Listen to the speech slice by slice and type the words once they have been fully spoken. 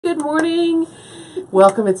good morning.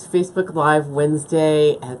 Welcome. It's Facebook Live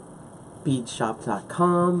Wednesday at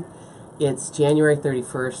beadshop.com. It's January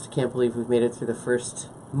 31st. Can't believe we've made it through the first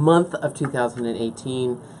month of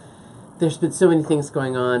 2018. There's been so many things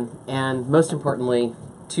going on, and most importantly,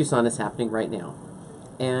 Tucson is happening right now.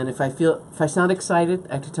 And if I sound excited,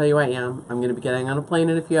 I have to tell you I am. I'm going to be getting on a plane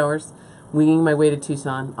in a few hours, winging my way to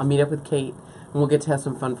Tucson. I'll meet up with Kate, and we'll get to have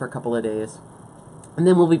some fun for a couple of days. And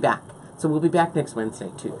then we'll be back. So we'll be back next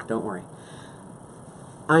Wednesday, too. Don't worry.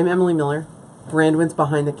 I'm Emily Miller. Brandwin's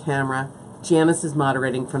behind the camera. Janice is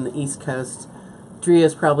moderating from the East Coast.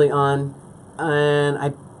 Dria's probably on. And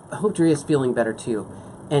I hope Dria's feeling better, too.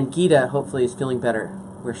 And Gita, hopefully, is feeling better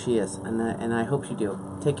where she is. And I hope you do.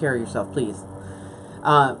 Take care of yourself, please.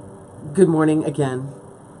 Good morning again.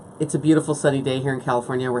 It's a beautiful sunny day here in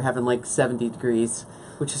California. We're having like 70 degrees,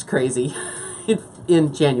 which is crazy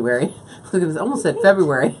in January. I almost said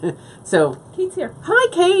February. So Kate's here. Hi,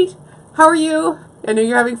 Kate. How are you? I know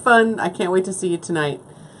you're having fun. I can't wait to see you tonight.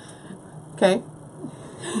 Okay.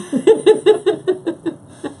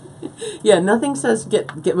 Yeah, nothing says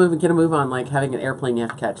get moving, get a move on like having an airplane you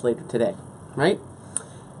have to catch later today, right?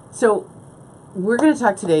 So we're going to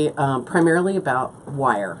talk today primarily about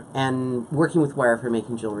wire and working with wire for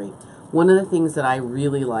making jewelry. One of the things that I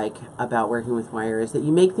really like about working with wire is that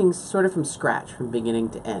you make things sort of from scratch, from beginning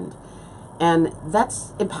to end. And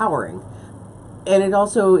that's empowering. And it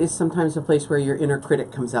also is sometimes a place where your inner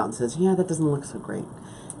critic comes out and says, yeah, that doesn't look so great.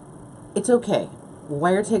 It's okay.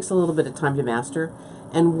 Wire takes a little bit of time to master.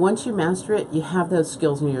 And once you master it, you have those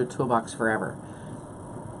skills in your toolbox forever.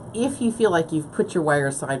 If you feel like you've put your wire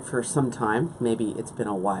aside for some time, maybe it's been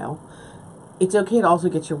a while, it's okay to also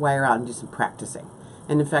get your wire out and do some practicing.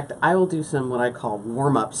 And in fact, I will do some what I call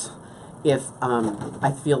warm-ups if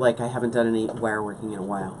I feel like I haven't done any wire working in a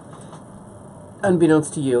while.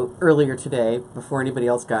 Unbeknownst to you, earlier today, before anybody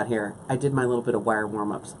else got here, I did my little bit of wire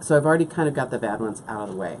warm-ups. So I've already kind of got the bad ones out of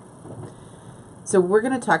the way. So we're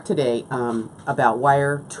going to talk today about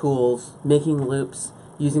wire, tools, making loops,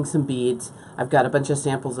 using some beads. I've got a bunch of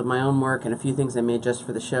samples of my own work and a few things I made just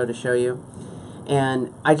for the show to show you.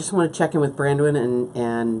 And I just want to check in with Brandwin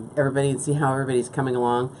and everybody and see how everybody's coming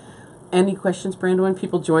along. Any questions, Brandwin?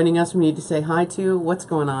 People joining us we need to say hi to? What's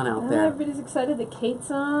going on out there? Everybody's excited that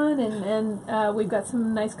Kate's on, and we've got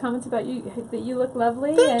some nice comments about you, that you look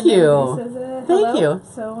lovely. Thank and you. Says, hello. Thank you.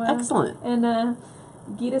 So, excellent. And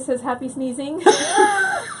Gita says happy sneezing. So,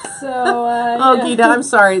 oh, yeah. Gita, I'm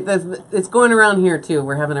sorry. It's going around here, too.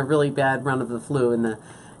 We're having a really bad run of the flu in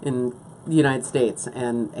the United States,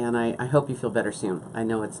 and I hope you feel better soon. I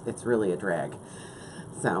know it's really a drag.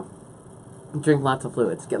 So drink lots of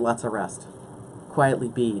fluids, get lots of rest, quietly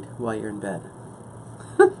bead while you're in bed.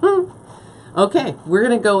 Okay, we're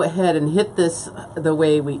going to go ahead and hit this the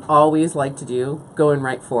way we always like to do, going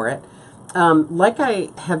right for it. Like I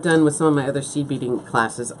have done with some of my other seed beading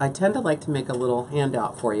classes, I tend to like to make a little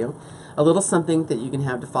handout for you, a little something that you can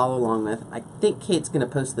have to follow along with. I think Kate's going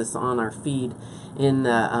to post this on our feed in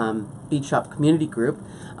the Bead Shop community group,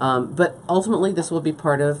 but ultimately this will be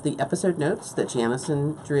part of the episode notes that Janice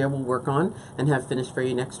and Drea will work on and have finished for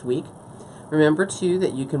you next week. Remember, too,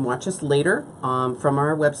 that you can watch us later from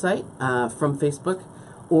our website, from Facebook,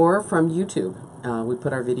 or from YouTube. We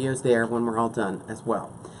put our videos there when we're all done as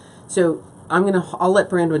well. So I'll let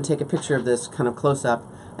Brandwin take a picture of this kind of close up,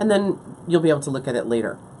 and then you'll be able to look at it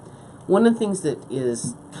later. One of the things that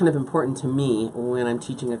is kind of important to me when I'm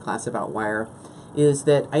teaching a class about wire is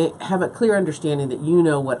that I have a clear understanding that you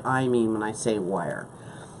know what I mean when I say wire.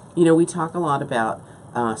 You know, we talk a lot about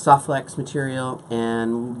soft flex material,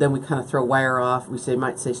 and then we kind of throw wire off. We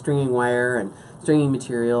might say stringing wire and stringing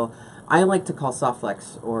material. I like to call soft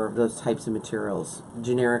flex, or those types of materials,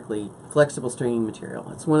 generically flexible stringing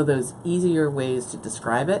material. It's one of those easier ways to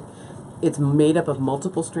describe it. It's made up of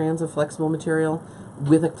multiple strands of flexible material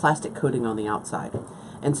with a plastic coating on the outside.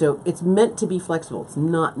 And so it's meant to be flexible. It's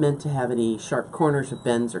not meant to have any sharp corners or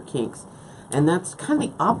bends or kinks. And that's kind of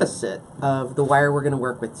the opposite of the wire we're going to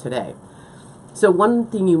work with today. So one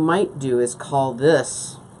thing you might do is call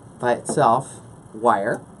this by itself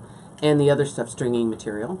wire, and the other stuff stringing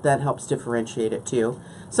material. That helps differentiate it too.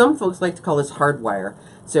 Some folks like to call this hard wire,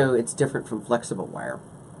 so it's different from flexible wire.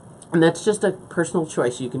 And that's just a personal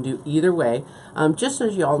choice. You can do either way, just so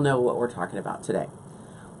you all know what we're talking about today.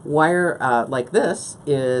 Wire like this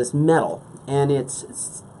is metal, and it's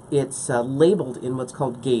labeled in what's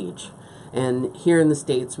called gauge. And here in the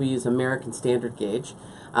States, we use American Standard Gauge.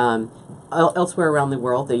 Elsewhere around the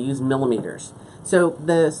world, they use millimeters. So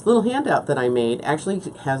this little handout that I made actually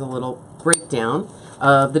has a little breakdown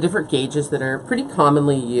of the different gauges that are pretty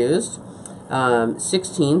commonly used,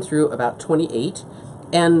 16 through about 28.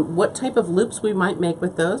 and what type of loops we might make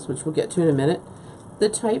with those, which we'll get to in a minute, the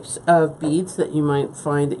types of beads that you might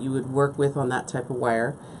find that you would work with on that type of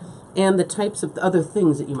wire, and the types of other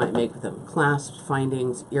things that you might make with them, clasps,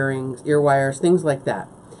 findings, earrings, ear wires, things like that.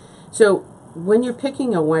 So when you're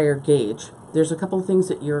picking a wire gauge, there's a couple of things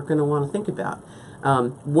that you're going to want to think about.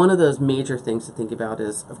 One of those major things to think about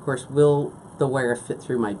is, of course, will the wire fit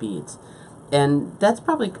through my beads? And that's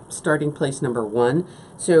probably starting place number one.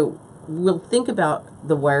 So we'll think about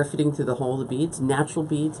the wire fitting through the hole of the beads. Natural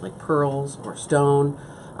beads like pearls or stone,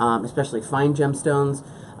 especially fine gemstones,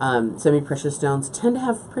 semi-precious stones, tend to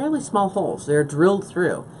have fairly small holes. They're drilled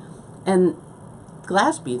through. And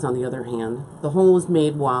glass beads, on the other hand, the hole is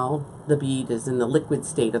made while the bead is in the liquid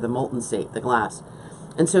state or the molten state, the glass.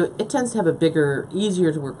 And so it tends to have a bigger,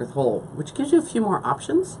 easier to work with hole, which gives you a few more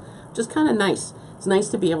options, which is kind of nice. It's nice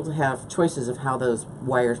to be able to have choices of how those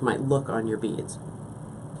wires might look on your beads.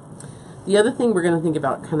 The other thing we're going to think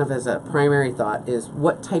about kind of as a primary thought is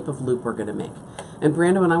what type of loop we're going to make. And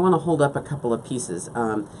Brando, I want to hold up a couple of pieces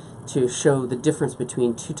to show the difference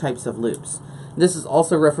between two types of loops. This is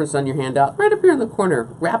also referenced on your handout right up here in the corner,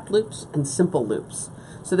 wrapped loops and simple loops.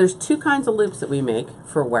 So there's two kinds of loops that we make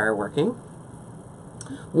for wire working.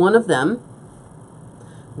 One of them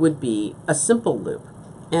would be a simple loop.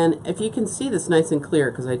 And if you can see this nice and clear,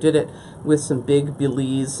 because I did it with some big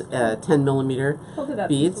Belize 10 millimeter Hold it up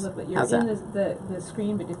beads. just a little bit. You're How's in that? the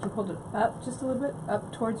screen, but if you hold it up just a little bit,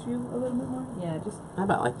 up towards you a little bit more. Yeah, just. How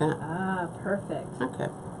about like that? Ah, perfect. Okay.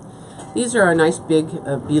 These are our nice big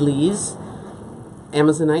Belize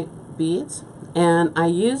Amazonite beads. And I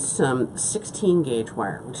used some 16 gauge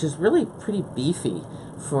wire, which is really pretty beefy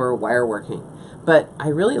for wire working. But I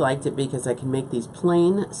really liked it because I can make these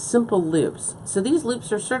plain, simple loops. So these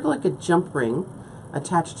loops are sort of like a jump ring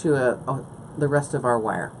attached to the rest of our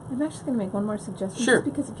wire. I'm actually going to make one more suggestion. Sure.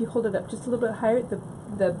 Just because if you hold it up just a little bit higher,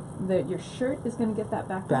 your shirt is going to get that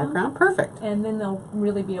background. Perfect. And then they'll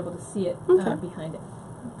really be able to see it behind it.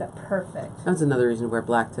 That perfect. That's another reason to wear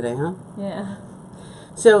black today, huh? Yeah.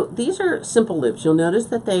 So these are simple loops. You'll notice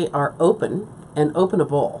that they are open and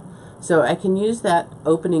openable. So I can use that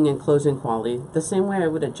opening and closing quality the same way I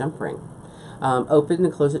would a jump ring. Open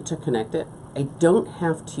and close it to connect it. I don't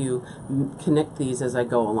have to connect these as I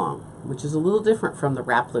go along, which is a little different from the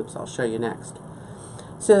wrap loops I'll show you next.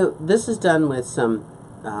 So this is done with some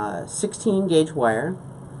 16 gauge wire,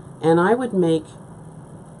 and I would make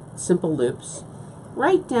simple loops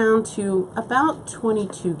right down to about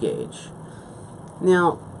 22 gauge.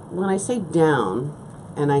 Now, when I say down,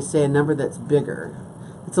 and I say a number that's bigger,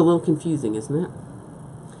 it's a little confusing, isn't it?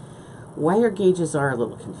 Wire gauges are a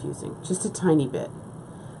little confusing, just a tiny bit.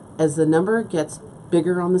 As the number gets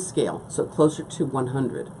bigger on the scale, so closer to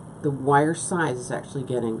 100, the wire size is actually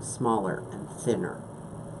getting smaller and thinner.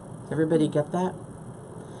 Does everybody get that?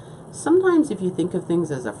 Sometimes if you think of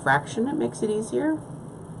things as a fraction, it makes it easier.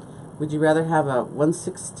 Would you rather have a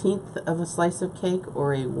 1/16th of a slice of cake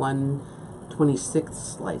or a 1/26th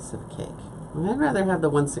slice of cake? Well, I'd rather have the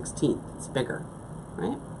 1/16th. It's bigger,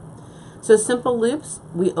 right? So simple loops,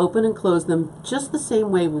 we open and close them just the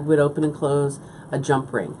same way we would open and close a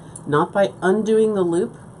jump ring. Not by undoing the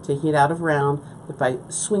loop, taking it out of round, but by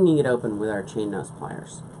swinging it open with our chain nose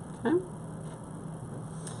pliers. Okay?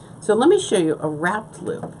 So let me show you a wrapped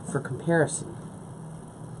loop for comparison.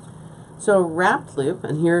 So a wrapped loop,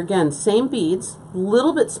 and here again, same beads, a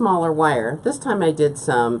little bit smaller wire. This time I did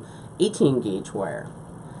some 18 gauge wire.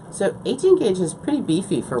 So 18 gauge is pretty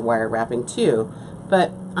beefy for wire wrapping too,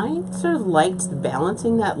 but I sort of liked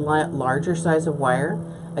balancing that larger size of wire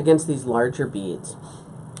against these larger beads.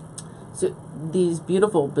 So these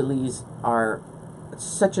beautiful Belize are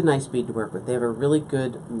such a nice bead to work with. They have a really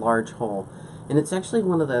good large hole, and it's actually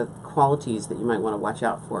one of the qualities that you might want to watch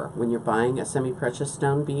out for when you're buying a semi-precious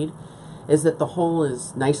stone bead, is that the hole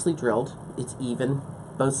is nicely drilled, it's even,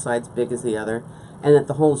 both sides big as the other, and that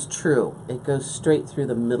the hole is true. It goes straight through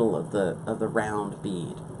the middle of the round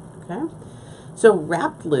bead. Okay? So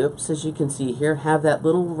wrapped loops, as you can see here, have that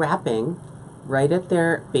little wrapping right at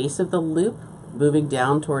their base of the loop, moving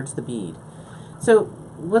down towards the bead. So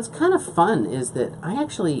what's kind of fun is that I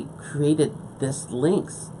actually created this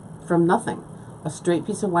length from nothing. A straight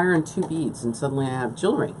piece of wire and two beads, and suddenly I have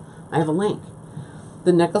jewelry. I have a link.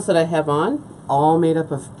 The necklace that I have on, all made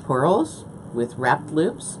up of pearls with wrapped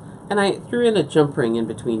loops, and I threw in a jump ring in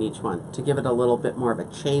between each one to give it a little bit more of a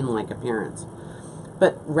chain-like appearance.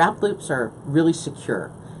 But wrap loops are really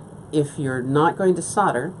secure. If you're not going to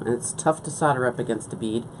solder, and it's tough to solder up against a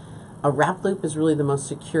bead, a wrap loop is really the most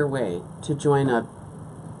secure way to join a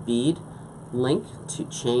bead link to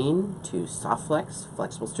chain, to soft flex,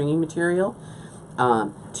 flexible stringing material,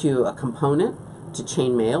 to a component, to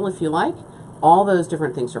chain mail if you like. All those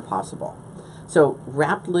different things are possible. So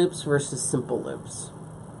wrapped loops versus simple loops.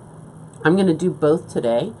 I'm going to do both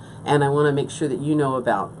today, and I want to make sure that you know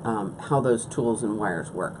about how those tools and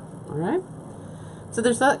wires work. All right? So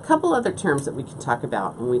there's a couple other terms that we can talk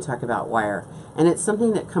about when we talk about wire, and it's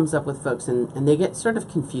something that comes up with folks, and they get sort of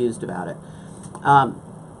confused about it.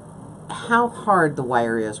 How hard the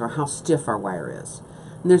wire is, or how stiff our wire is.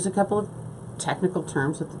 And there's a couple of technical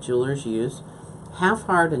terms that the jewelers use: half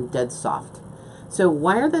hard and dead soft. So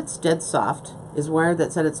wire that's dead soft is wire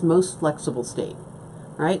that's at its most flexible state,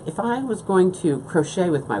 right? If I was going to crochet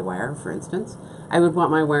with my wire, for instance, I would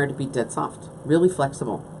want my wire to be dead soft, really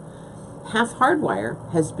flexible. Half hard wire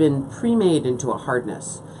has been pre-made into a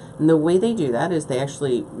hardness. And the way they do that is they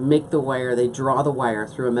actually make the wire, they draw the wire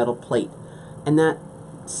through a metal plate. And that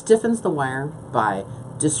stiffens the wire by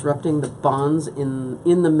disrupting the bonds in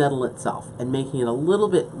the metal itself and making it a little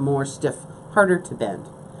bit more stiff, harder to bend.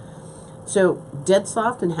 So dead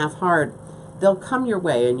soft and half hard, they'll come your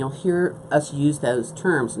way, and you'll hear us use those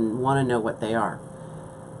terms and want to know what they are.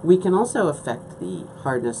 We can also affect the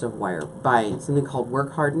hardness of wire by something called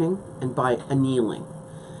work hardening and by annealing.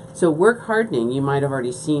 So work hardening, you might have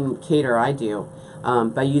already seen Kate or I do,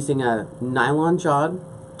 by using a nylon jawed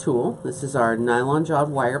tool. This is our nylon jawed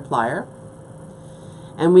wire plier.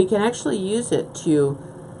 And we can actually use it to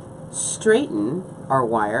straighten our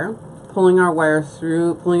wire, pulling our wire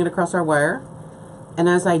through, pulling it across our wire. And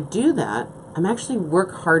as I do that, I'm actually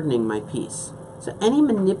work hardening my piece. So any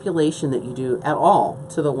manipulation that you do at all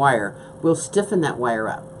to the wire will stiffen that wire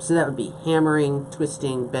up. So that would be hammering,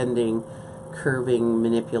 twisting, bending, curving,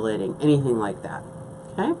 manipulating, anything like that.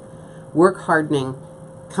 Okay? Work hardening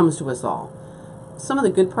comes to us all. Some of the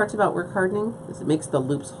good parts about work hardening is it makes the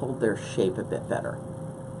loops hold their shape a bit better.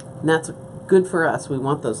 And that's good for us. We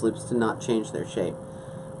want those loops to not change their shape.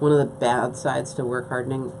 One of the bad sides to work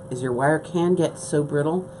hardening is your wire can get so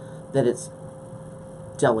brittle that it's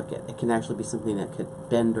delicate. It can actually be something that could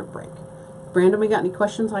bend or break. Brandon, we got any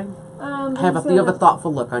questions? You have a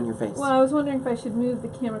thoughtful look on your face. Well, I was wondering if I should move the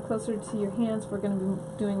camera closer to your hands. We're going to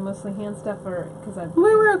be doing mostly hand stuff, or because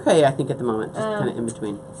we're okay, I think, at the moment. Just kind of in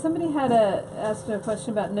between. Somebody had asked a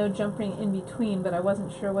question about no jumping in between, but I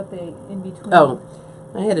wasn't sure what the in between. Oh,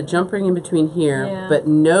 I had a jump ring in between here, yeah, but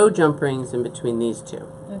no jump rings in between these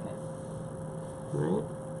two. Okay. All right.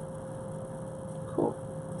 Cool.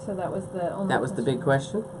 So that was the only. That was the big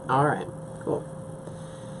question. All right. Cool.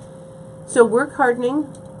 So work hardening,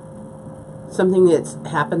 something that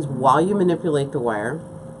happens while you manipulate the wire,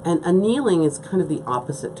 and annealing is kind of the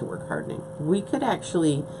opposite to work hardening. We could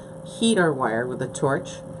actually heat our wire with a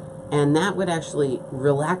torch, and that would actually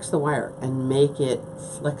relax the wire and make it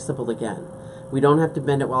flexible again. We don't have to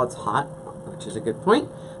bend it while it's hot, which is a good point,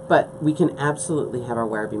 but we can absolutely have our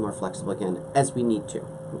wire be more flexible again as we need to.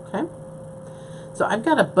 Okay? So I've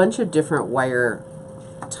got a bunch of different wire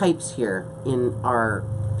types here in our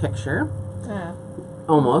picture.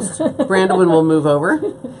 Almost. Brandon will move over.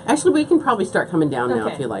 Actually, we can probably start coming down now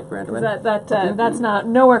if you like, Brandon. That's not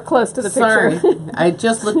nowhere close to the picture. Sorry. I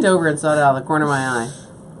just looked over and saw it out of the corner of my eye.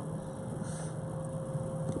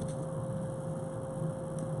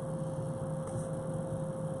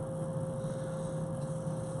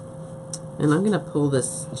 And I'm going to pull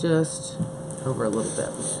this just over a little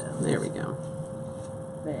bit. There we go.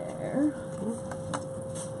 There.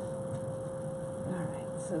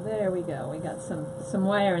 So there we go. We got some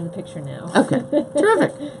wire in the picture now. Okay,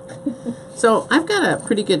 terrific. So I've got a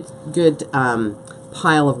pretty good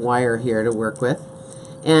pile of wire here to work with,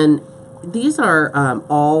 and these are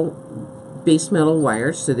all base metal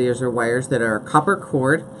wires. So these are wires that are copper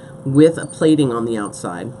cord with a plating on the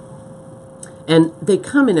outside, and they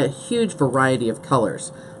come in a huge variety of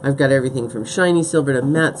colors. I've got everything from shiny silver to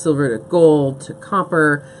matte silver to gold to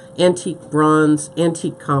copper, antique bronze,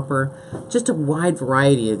 antique copper, just a wide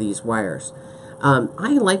variety of these wires.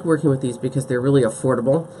 I like working with these because they're really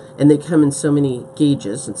affordable, and they come in so many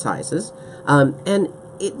gauges and sizes. And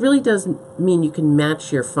it really does mean you can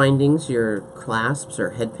match your findings, your clasps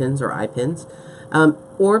or head pins or eye pins,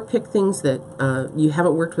 or pick things that you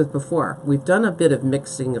haven't worked with before. We've done a bit of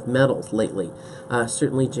mixing of metals lately.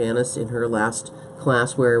 Certainly Janice in her last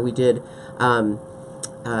class where we did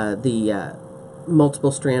the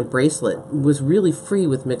multiple strand bracelet was really free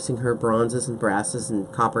with mixing her bronzes and brasses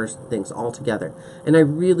and coppers and things all together, and I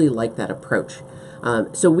really like that approach.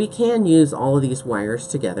 So we can use all of these wires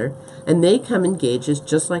together, and they come in gauges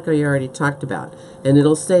just like I already talked about, and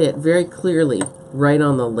it'll say it very clearly right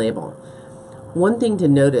on the label. One thing to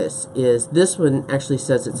notice is this one actually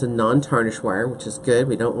says it's a non-tarnish wire, which is good.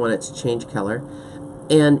 We don't want it to change color.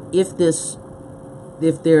 And if this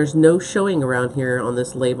if there's no showing around here on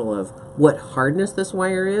this label of what hardness this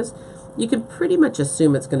wire is, you can pretty much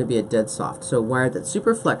assume it's going to be a dead soft, so a wire that's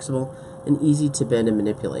super flexible and easy to bend and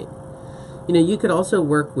manipulate. You know, you could also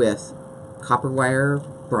work with copper wire,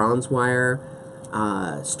 bronze wire,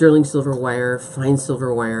 sterling silver wire, fine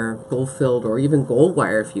silver wire, gold-filled, or even gold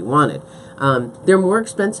wire if you wanted. They're more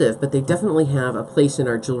expensive, but they definitely have a place in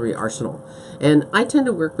our jewelry arsenal. And I tend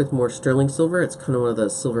to work with more sterling silver. It's kind of one of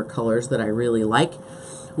those silver colors that I really like.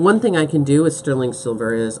 One thing I can do with sterling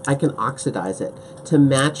silver is I can oxidize it to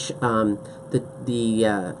match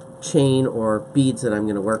the chain or beads that I'm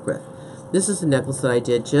going to work with. This is a necklace that I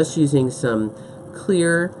did just using some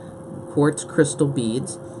clear quartz crystal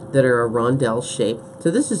beads that are a rondelle shape.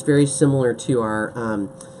 So this is very similar to our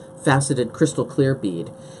faceted crystal clear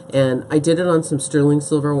bead. And I did it on some sterling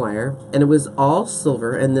silver wire, and it was all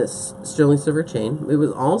silver, and this sterling silver chain, it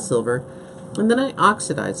was all silver. And then I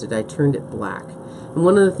oxidized it. I turned it black. And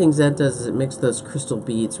one of the things that does is it makes those crystal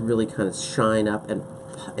beads really kind of shine up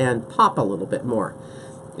and pop a little bit more.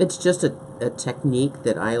 It's just a technique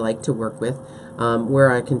that I like to work with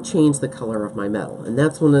where I can change the color of my metal. And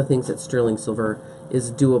that's one of the things that sterling silver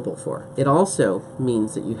is doable for. It also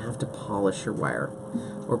means that you have to polish your wire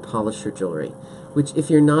or polish your jewelry, which if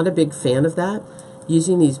you're not a big fan of that,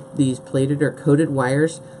 using these plated or coated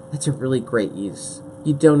wires, that's a really great use.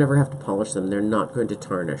 You don't ever have to polish them. They're not going to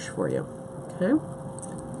tarnish for you. Okay?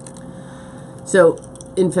 So,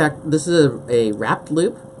 in fact, this is a wrapped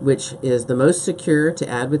loop, which is the most secure to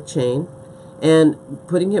add with chain. And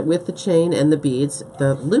putting it with the chain and the beads,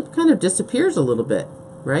 the loop kind of disappears a little bit,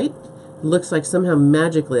 right? It looks like somehow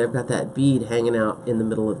magically I've got that bead hanging out in the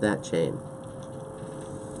middle of that chain.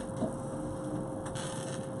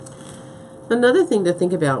 Another thing to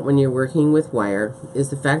think about when you're working with wire is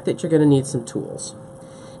the fact that you're going to need some tools.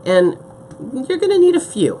 And you're going to need a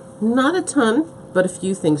few. Not a ton, but a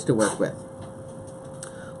few things to work with.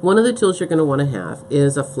 One of the tools you're going to want to have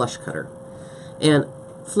is a flush cutter. And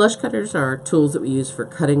flush cutters are tools that we use for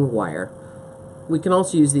cutting wire. We can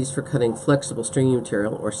also use these for cutting flexible stringy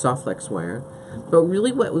material or soft flex wire. But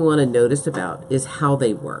really what we want to notice about is how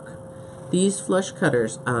they work. These flush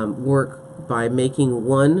cutters work by making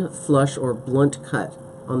one flush or blunt cut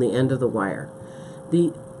on the end of the wire.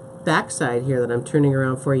 The back side here that I'm turning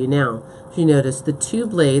around for you now, if you notice, the two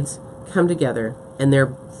blades come together and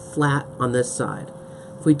they're flat on this side.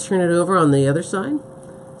 If we turn it over on the other side,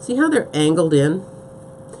 see how they're angled in?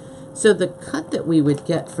 So the cut that we would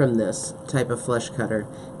get from this type of flush cutter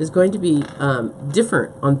is going to be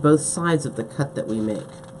different on both sides of the cut that we make.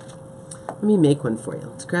 Let me make one for you.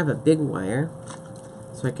 Let's grab a big wire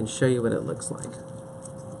so I can show you what it looks like.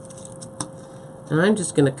 And I'm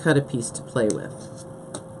just going to cut a piece to play with.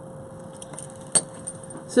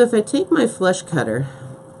 So if I take my flush cutter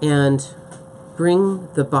and bring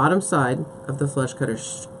the bottom side of the flush cutter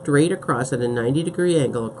straight across at a 90-degree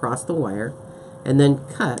angle across the wire and then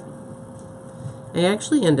cut, I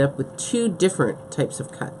actually end up with two different types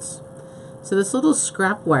of cuts. So this little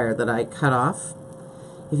scrap wire that I cut off,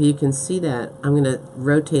 if you can see that, I'm going to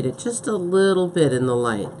rotate it just a little bit in the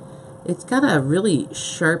light. It's got a really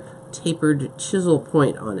sharp tapered chisel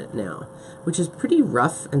point on it now, which is pretty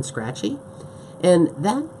rough and scratchy, and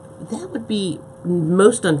that would be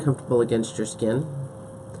most uncomfortable against your skin.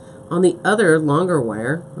 On the other longer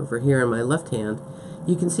wire over here in my left hand,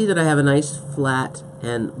 you can see that I have a nice flat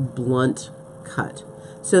and blunt cut.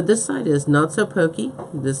 So this side is not so pokey,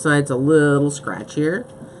 this side's a little scratchier,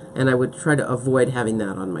 and I would try to avoid having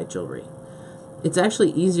that on my jewelry. It's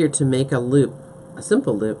actually easier to make a loop, a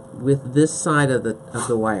simple loop, with this side of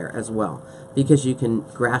the wire as well, because you can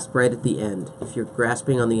grasp right at the end. If you're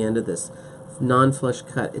grasping on the end of this non-flush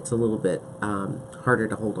cut, it's a little bit harder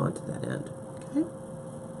to hold on to that end. Okay.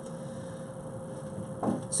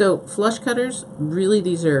 So flush cutters, really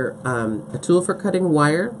these are a tool for cutting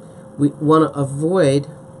wire. We want to avoid,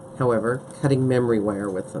 however, cutting memory wire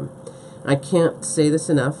with them. I can't say this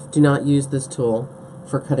enough. Do not use this tool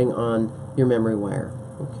for cutting on your memory wire.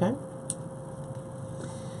 Okay.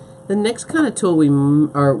 The next kind of tool we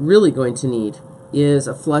are really going to need is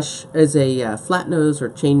a flat nose or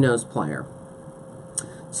chain nose plier.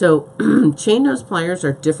 So chain nose pliers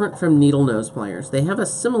are different from needle nose pliers. They have a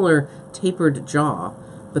similar tapered jaw,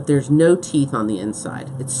 but there's no teeth on the inside.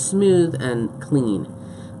 It's smooth and clean.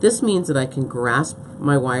 This means that I can grasp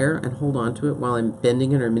my wire and hold on to it while I'm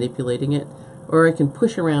bending it or manipulating it, or I can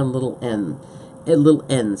push around little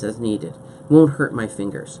ends as needed. It won't hurt my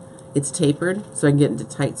fingers. It's tapered, so I can get into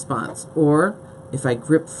tight spots, or if I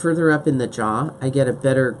grip further up in the jaw, I get a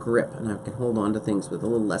better grip and I can hold on to things with a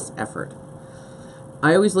little less effort.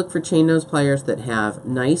 I always look for chain nose pliers that have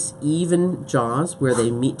nice even jaws where they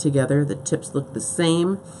meet together, the tips look the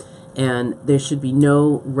same, and there should be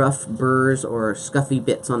no rough burrs or scuffy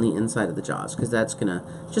bits on the inside of the jaws, because that's going to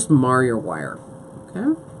just mar your wire.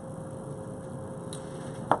 Okay?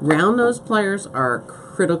 Round nose pliers are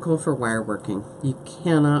critical for wire working. You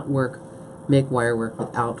cannot make wire work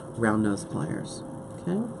without round nose pliers.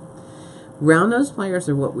 Okay? Round nose pliers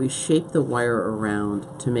are what we shape the wire around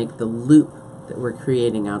to make the loop that we're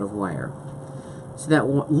creating out of wire. So that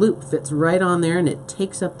loop fits right on there, and it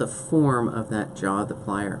takes up the form of that jaw of the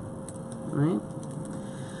plier. Right?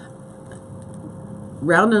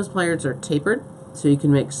 Round nose pliers are tapered, so you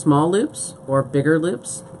can make small loops or bigger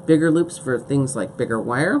loops. Bigger loops for things like bigger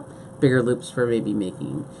wire, bigger loops for maybe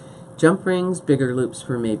making jump rings, bigger loops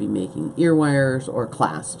for maybe making ear wires or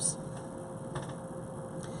clasps.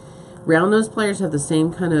 Round nose pliers have the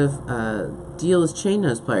same kind of deal as chain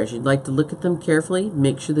nose pliers. You'd like to look at them carefully,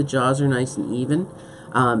 make sure the jaws are nice and even,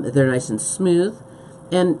 they're nice and smooth,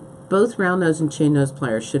 and both round nose and chain nose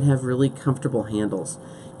pliers should have really comfortable handles.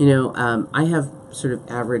 You know, I have sort of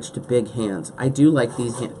average to big hands. I do like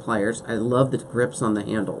these pliers. I love the grips on the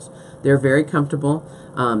handles. They're very comfortable.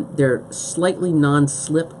 They're slightly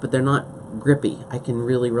non-slip, but they're not grippy. I can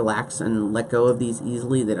really relax and let go of these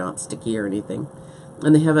easily. They're not sticky or anything.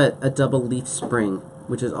 And they have a double leaf spring,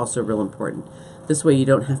 which is also real important. This way you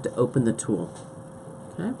don't have to open the tool.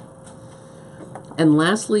 Okay? And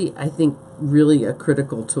lastly, I think really a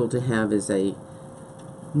critical tool to have is a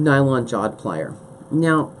nylon jawed plier.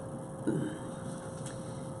 Now,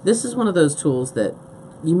 this is one of those tools that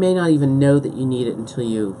you may not even know that you need it until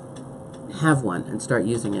you have one and start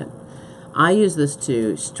using it. I use this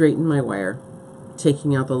to straighten my wire,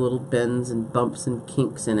 taking out the little bends and bumps and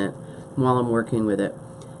kinks in it while I'm working with it.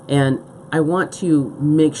 And I want to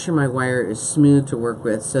make sure my wire is smooth to work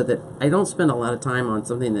with so that I don't spend a lot of time on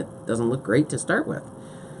something that doesn't look great to start with.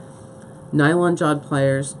 Nylon jawed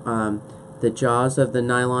pliers, the jaws of the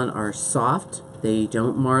nylon are soft. They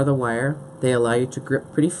don't mar the wire. They allow you to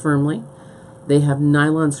grip pretty firmly. They have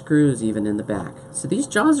nylon screws even in the back. So these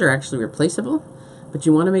jaws are actually replaceable, but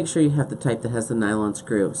you want to make sure you have the type that has the nylon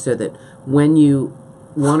screw so that when you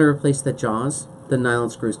want to replace the jaws, the nylon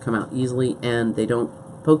screws come out easily and they don't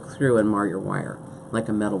poke through and mar your wire like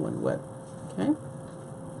a metal one would. Okay?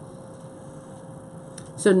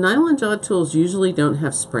 So nylon jaw tools usually don't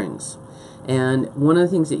have springs. And one of the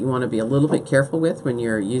things that you want to be a little bit careful with when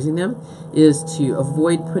you're using them is to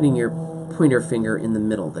avoid putting your pointer finger in the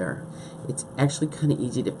middle there. It's actually kind of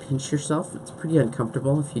easy to pinch yourself. It's pretty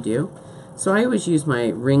uncomfortable if you do. So I always use my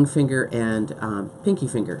ring finger and pinky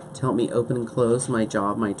finger to help me open and close my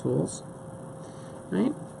jaw of my tools.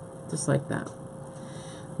 Right? Just like that.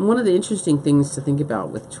 And one of the interesting things to think about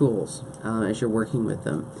with tools as you're working with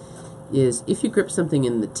them is if you grip something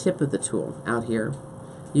in the tip of the tool out here,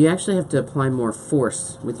 you actually have to apply more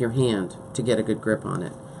force with your hand to get a good grip on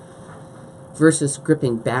it. Versus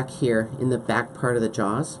gripping back here in the back part of the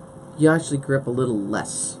jaws, you actually grip a little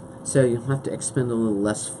less. So you'll have to expend a little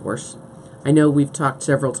less force. I know we've talked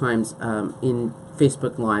several times in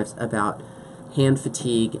Facebook Lives about hand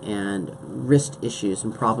fatigue and wrist issues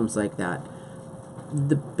and problems like that.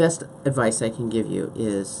 The best advice I can give you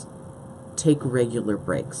is take regular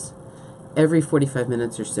breaks. Every 45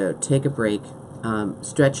 minutes or so, take a break.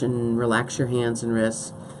 Stretch and relax your hands and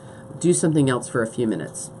wrists. Do something else for a few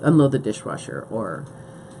minutes. Unload the dishwasher or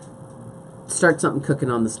start something cooking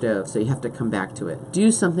on the stove so you have to come back to it. Do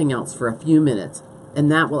something else for a few minutes,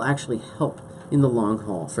 and that will actually help in the long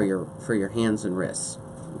haul for your hands and wrists.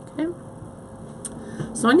 Okay?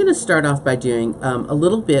 So I'm going to start off by doing a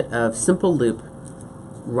little bit of simple loop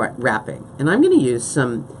wrapping. And I'm going to use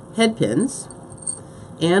some head pins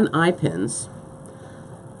and eye pins.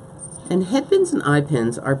 And head pins and eye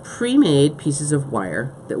pins are pre-made pieces of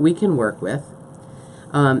wire that we can work with.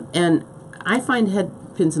 And I find head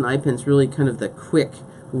pins and eye pins really kind of the quick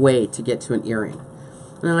way to get to an earring.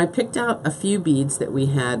 Now I picked out a few beads that we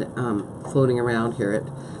had floating around here at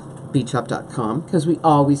beachhop.com because we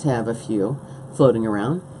always have a few floating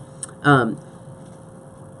around.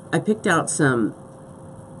 I picked out some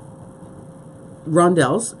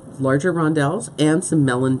rondelles, larger rondelles, and some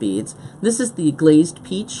melon beads. This is the glazed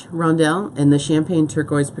peach rondelle and the champagne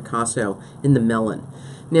turquoise Picasso in the melon.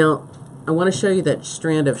 Now, I want to show you that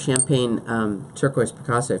strand of champagne turquoise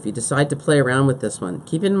Picasso. If you decide to play around with this one,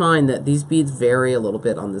 keep in mind that these beads vary a little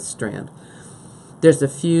bit on this strand. There's a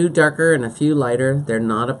few darker and a few lighter. They're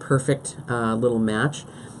not a perfect little match,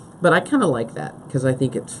 but I kind of like that because I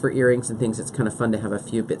think it's for earrings and things. It's kind of fun to have a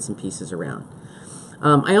few bits and pieces around.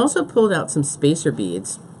 I also pulled out some spacer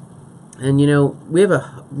beads. And you know, we have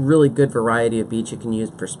a really good variety of beads you can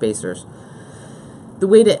use for spacers. The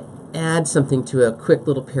way to add something to a quick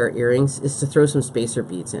little pair of earrings is to throw some spacer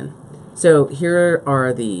beads in. So here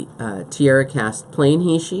are the Tiara Cast plain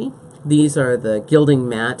heishi. These are the gilding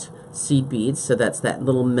matte seed beads, so that's that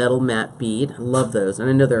little metal matte bead. I love those, and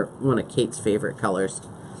I know they're one of Kate's favorite colors.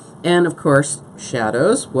 And of course,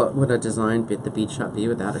 shadows. What would a design at the bead shop be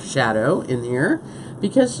without a shadow in here?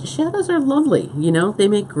 Because shadows are lovely, you know, they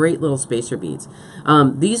make great little spacer beads.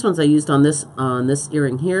 These ones I used on this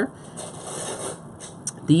earring here.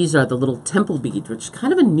 These are the little temple bead, which is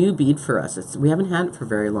kind of a new bead for us. We haven't had it for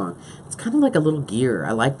very long. It's kind of like a little gear.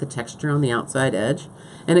 I like the texture on the outside edge,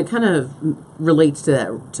 and it kind of relates to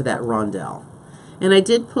that rondelle. And I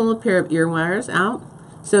did pull a pair of ear wires out.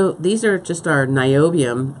 So these are just our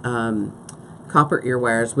niobium copper ear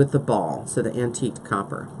wires with the ball, so the antique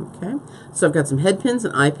copper. Okay. So I've got some head pins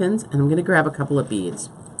and eye pins, and I'm going to grab a couple of beads.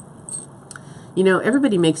 You know,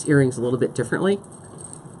 everybody makes earrings a little bit differently.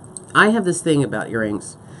 I have this thing about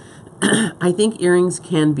earrings. I think earrings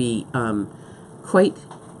can be quite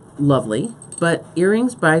lovely, but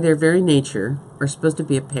earrings by their very nature are supposed to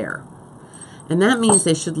be a pair. And that means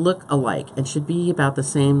they should look alike and should be about the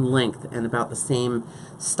same length and about the same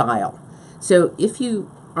style. So if you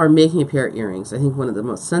are making a pair of earrings, I think one of the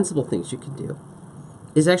most sensible things you can do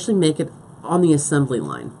is actually make it on the assembly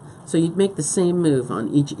line. So you'd make the same move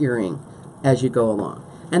on each earring as you go along.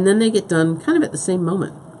 And then they get done kind of at the same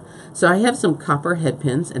moment. So I have some copper head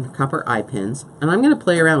pins and copper eye pins, and I'm going to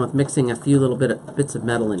play around with mixing a few little bits of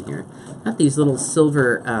metal in here. Got these little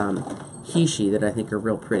silver heishi that I think are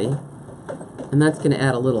real pretty, and that's going to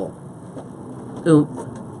add a little oomph.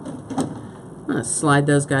 I'm going to slide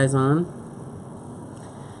those guys on,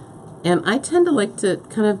 and I tend to like to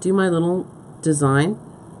kind of do my little design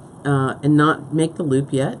and not make the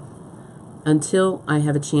loop yet until I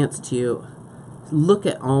have a chance to look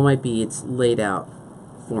at all my beads laid out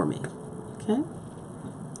for me. Okay,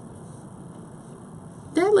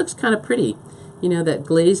 that looks kind of pretty. You know, that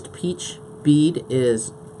glazed peach bead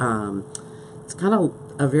is it's kind of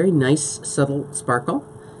a very nice subtle sparkle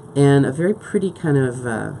and a very pretty kind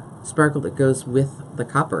of sparkle that goes with the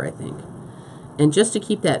copper, I think. And just to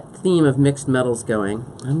keep that theme of mixed metals going,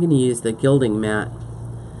 I'm going to use the gilding matte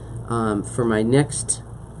for my next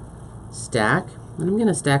stack, and I'm going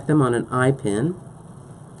to stack them on an eye pin.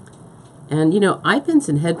 And you know, eye pins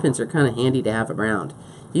and head pins are kind of handy to have around.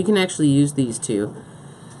 You can actually use these to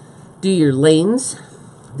do your lanes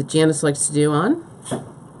that Janice likes to do on.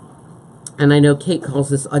 And I know Kate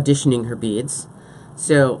calls this auditioning her beads.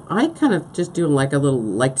 So I kind of just do like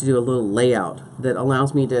to do a little layout that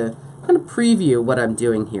allows me to kind of preview what I'm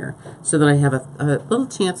doing here, so that I have a little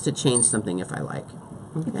chance to change something if I like.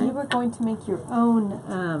 Okay. If you were going to make your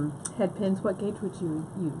own head pins, what gauge would you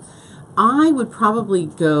use? I would probably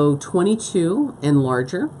go 22 and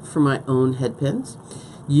larger for my own head pins.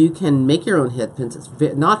 You can make your own head pins.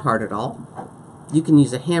 It's not hard at all. You can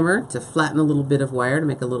use a hammer to flatten a little bit of wire to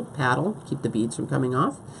make a little paddle, keep the beads from coming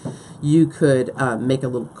off. You could make a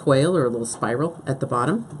little coil or a little spiral at the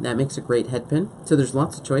bottom. That makes a great head pin. So there's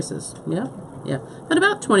lots of choices. Yeah. But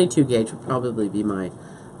about 22 gauge would probably be my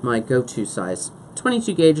go-to size.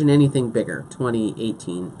 22 gauge and anything bigger, 20,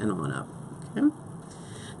 18, and on up. Okay.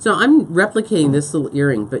 So I'm replicating this little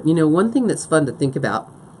earring, but you know, one thing that's fun to think about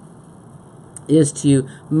is to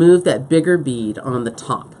move that bigger bead on the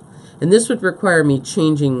top. And this would require me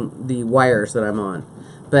changing the wires that I'm on.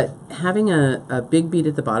 But having a big bead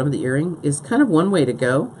at the bottom of the earring is kind of one way to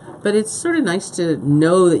go, but it's sort of nice to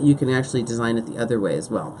know that you can actually design it the other way as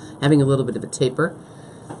well. Having a little bit of a taper.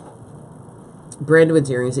 Brandywin's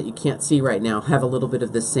earrings that you can't see right now have a little bit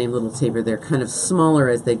of this same little taper. They're kind of smaller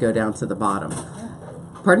as they go down to the bottom.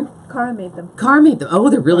 Pardon? Cara made them. Cara made them. Oh,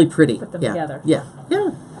 they're really pretty. Put them together. Yeah.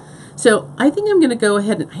 So I think I'm going to go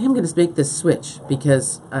ahead and I am going to make this switch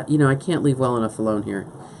because, you know, I can't leave well enough alone here.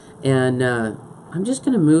 And I'm just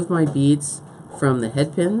going to move my beads from the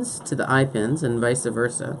head pins to the eye pins and vice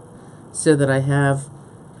versa, so that I have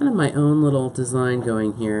kind of my own little design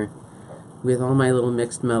going here with all my little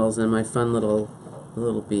mixed metals and my fun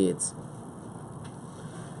little beads.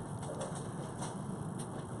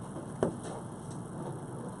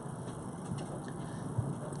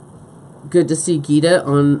 Good to see Gita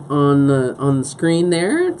on the screen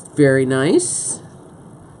there. It's very nice.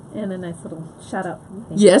 And a nice little shout out from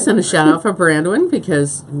you. Yes, and a shout out for Brandywin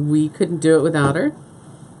because we couldn't do it without her.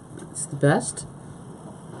 It's the best.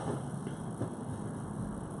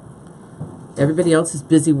 Everybody else is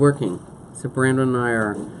busy working, so Brandon and I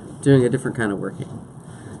are doing a different kind of working.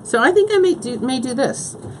 So I think I may do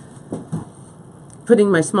this. putting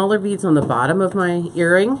my smaller beads on the bottom of my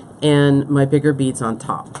earring and my bigger beads on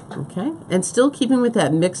top, okay? And still keeping with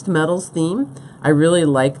that mixed metals theme, I really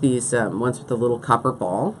like these ones with the little copper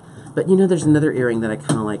ball. But you know, there's another earring that I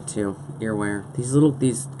kind of like too, earwire.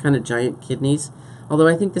 These kind of giant kidneys. Although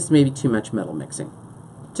I think this may be too much metal mixing.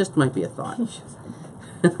 Just might be a thought.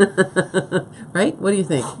 Right? What do you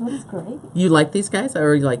think? That's great. You like these guys,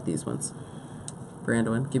 or you like these ones?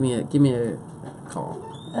 Brandon, give me a call.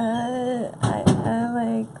 I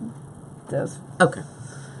like those. Okay,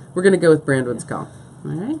 we're gonna go with Brandon's call.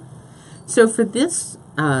 All right. So for this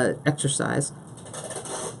exercise,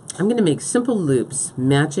 I'm going to make simple loops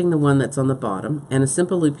matching the one that's on the bottom and a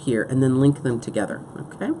simple loop here, and then link them together,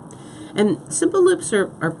 okay? And simple loops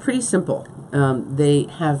are pretty simple. They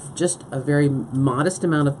have just a very modest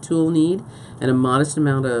amount of tool need and a modest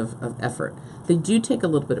amount of effort. They do take a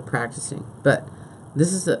little bit of practicing, but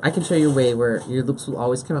this is I can show you a way where your loops will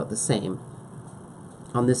always come out the same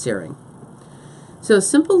on this earring. So a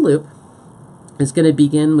simple loop is going to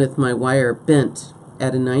begin with my wire bent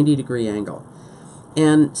at a 90-degree angle.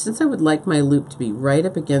 And since I would like my loop to be right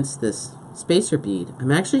up against this spacer bead, I'm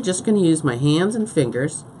actually just going to use my hands and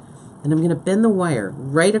fingers, and I'm going to bend the wire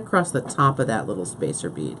right across the top of that little spacer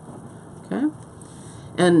bead. Okay?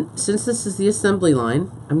 And since this is the assembly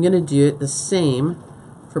line, I'm going to do it the same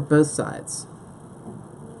for both sides.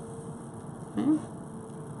 Okay?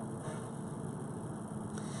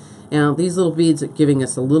 Now these little beads are giving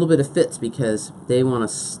us a little bit of fits because they want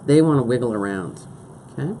to wiggle around.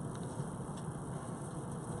 Okay?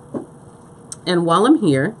 And while I'm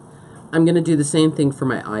here, I'm going to do the same thing for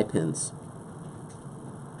my eye pins.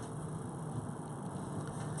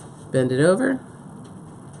 Bend it over.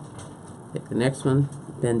 Take the next one,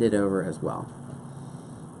 bend it over as well.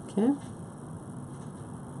 Okay?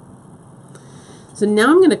 So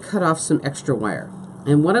now I'm going to cut off some extra wire.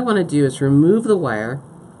 And what I want to do is remove the wire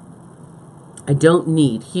I don't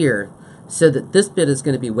need here so that this bit is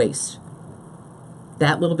going to be waste.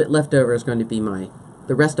 That little bit left over is going to be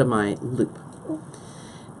the rest of my loop.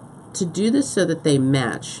 To do this so that they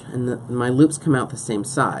match and my loops come out the same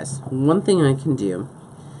size, one thing I can do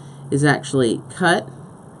is actually cut,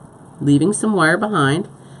 leaving some wire behind.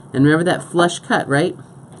 And remember that flush cut, right?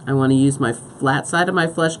 I want to use my flat side of my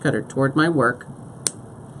flush cutter toward my work.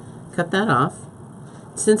 Cut that off.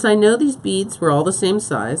 Since I know these beads were all the same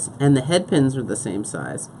size and the head pins are the same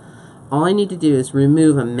size, all I need to do is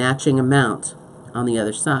remove a matching amount on the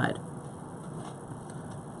other side.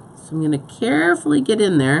 So I'm going to carefully get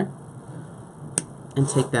in there and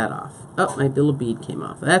take that off. Oh, my little bead came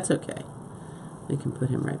off. That's okay. We can put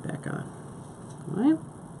him right back on. All right.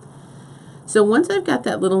 So once I've got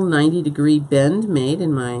that little 90-degree bend made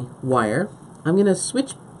in my wire, I'm going to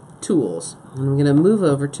switch tools and I'm going to move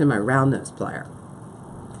over to my round nose plier.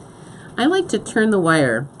 I like to turn the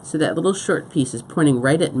wire so that little short piece is pointing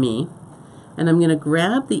right at me, and I'm going to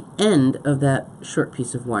grab the end of that short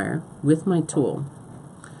piece of wire with my tool.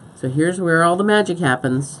 So here's where all the magic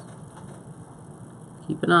happens.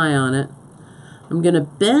 Keep an eye on it. I'm going to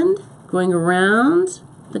bend, going around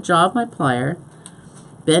the jaw of my plier,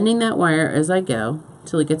 bending that wire as I go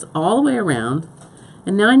till it gets all the way around.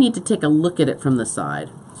 And now I need to take a look at it from the side.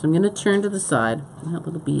 So I'm going to turn to the side. That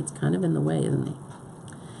little bead's kind of in the way, isn't he?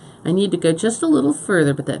 I need to go just a little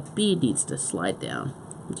further, but that bead needs to slide down.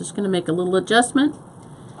 I'm just going to make a little adjustment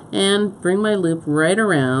and bring my loop right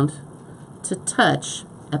around to touch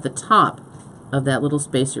at the top of that little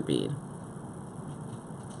spacer bead.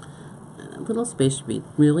 Little spacer bead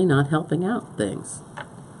really not helping out things.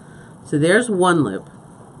 So there's one loop.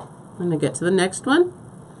 I'm going to get to the next one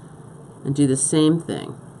and do the same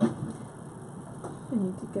thing. I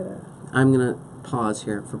need to get a. I'm going to pause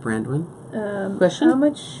here for Brandon. Question? How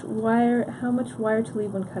much wire to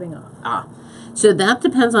leave when cutting off? So that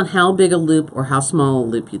depends on how big a loop or how small a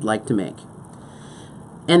loop you'd like to make.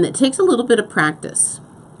 And it takes a little bit of practice.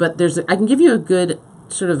 But I can give you a good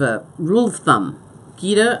sort of a rule of thumb.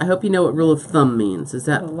 Gita, I hope you know what rule of thumb means. Is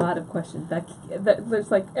that a lot of questions? There's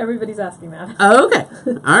like everybody's asking that. Oh, okay.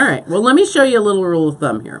 All right. Well, let me show you a little rule of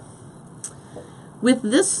thumb here. With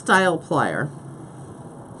this style plier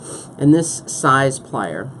and this size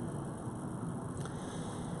plier,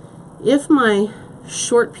 if my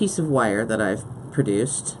short piece of wire that I've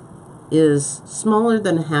produced is smaller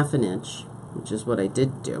than ½ an inch, which is what I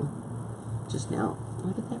did do just now.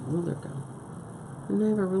 Where did that ruler go? Didn't I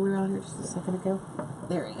have a ruler out here just a second ago?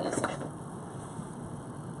 There he is.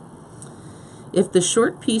 If the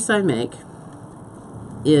short piece I make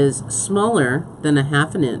is smaller than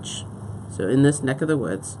 ½ an inch, so in this neck of the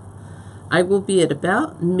woods, I will be at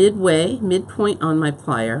about midpoint on my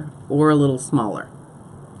plier, or a little smaller.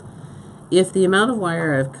 if the amount of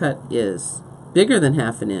wire I've cut is bigger than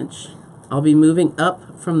 1/2 inch, I'll be moving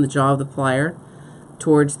up from the jaw of the plier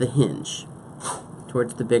towards the hinge,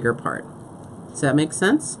 towards the bigger part. Does that make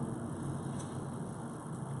sense?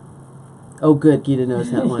 Oh, good. Gita knows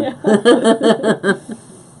that one.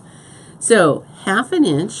 So 1/2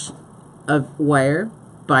 inch of wire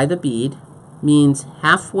by the bead means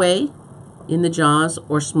halfway in the jaws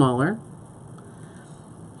or smaller.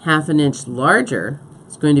 1/2 inch larger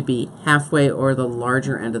is going to be halfway or the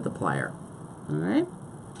larger end of the plier. All right?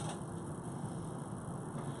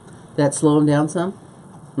 That slow them down some?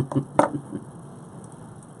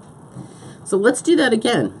 So let's do that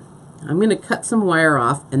again. I'm going to cut some wire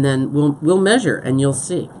off, and then we'll measure, and you'll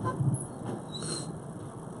see.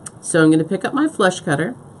 So I'm going to pick up my flush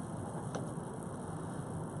cutter.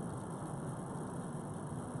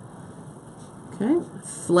 Okay,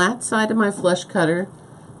 flat side of my flush cutter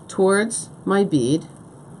towards my bead.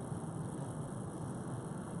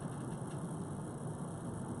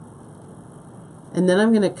 And then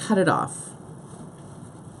I'm going to cut it off.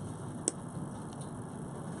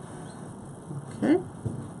 Okay.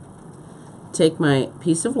 Take my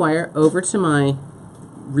piece of wire over to my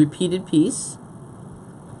repeated piece,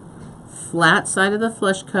 flat side of the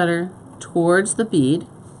flush cutter towards the bead,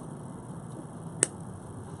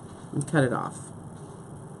 and cut it off.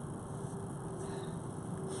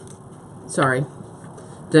 Sorry,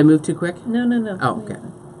 did I move too quick? No, no, no. Oh, okay.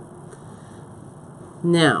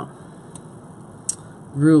 Now,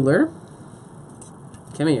 ruler,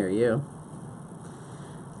 come here, you.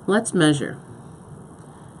 Let's measure.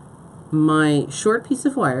 My short piece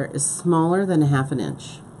of wire is smaller than 1/2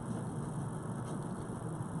 inch.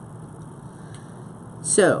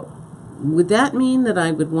 So, would that mean that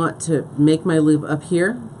I would want to make my loop up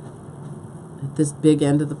here at this big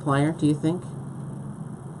end of the plier, do you think?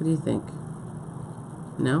 What do you think?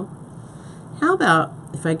 No? How about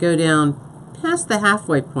if I go down past the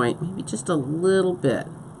halfway point, maybe just a little bit,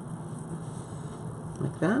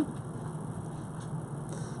 like that?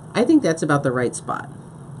 I think that's about the right spot.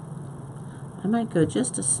 I might go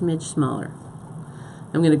just a smidge smaller.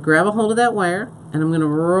 I'm going to grab a hold of that wire, and I'm going to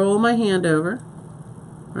roll my hand over,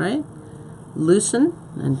 right? Loosen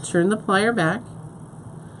and turn the plier back,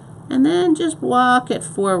 and then just walk it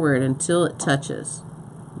forward until it touches.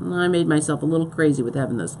 And I made myself a little crazy with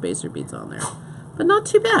having those spacer beads on there, but not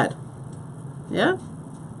too bad. Yeah?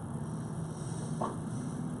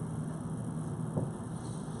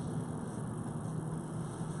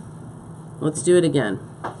 Let's do it again.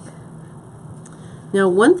 Now,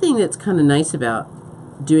 one thing that's kind of nice about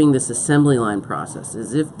doing this assembly line process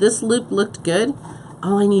is if this loop looked good,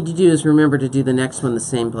 all I need to do is remember to do the next one the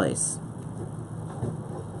same place.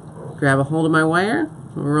 Grab a hold of my wire,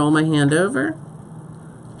 roll my hand over,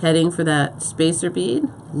 heading for that spacer bead,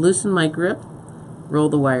 loosen my grip, roll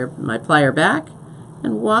the wire, my plier back,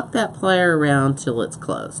 and walk that plier around till it's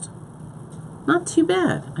closed. Not too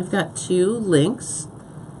bad. I've got 2 links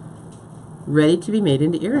ready to be made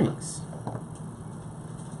into earrings.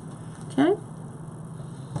 Okay?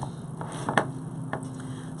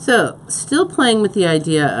 So, still playing with the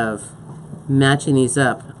idea of matching these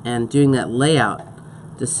up and doing that layout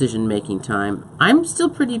decision-making time, I'm still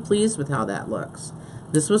pretty pleased with how that looks.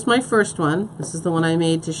 This was my first one. This is the one I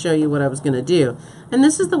made to show you what I was going to do. And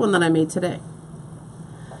this is the one that I made today.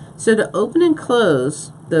 So to open and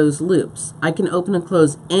close those loops, I can open and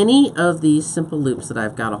close any of these simple loops that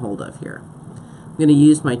I've got a hold of here. I'm going to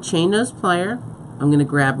use my chain nose plier. I'm going to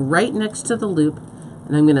grab right next to the loop,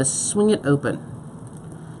 and I'm going to swing it open.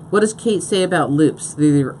 What does Kate say about loops? They're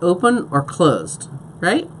either open or closed,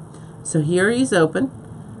 right? So here he's open.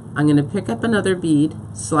 I'm going to pick up another bead,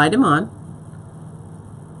 slide him on.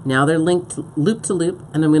 Now they're linked loop to loop,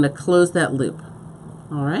 and I'm going to close that loop.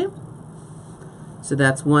 All right? So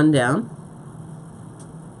that's one down.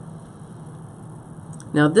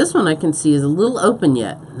 Now this one I can see is a little open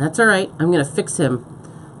yet. That's all right. I'm going to fix him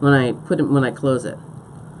when I close it.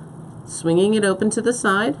 Swinging it open to the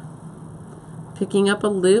side, picking up a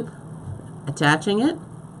loop, attaching it,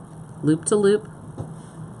 loop to loop,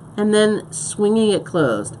 and then swinging it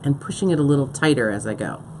closed and pushing it a little tighter as I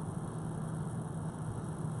go.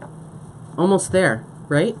 Almost there,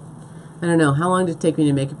 right? I don't know, how long did it take me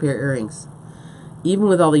to make a pair of earrings? Even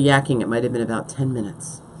with all the yakking, it might have been about 10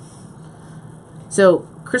 minutes. So,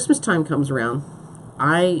 Christmas time comes around.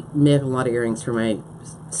 I make a lot of earrings for my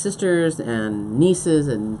sisters and nieces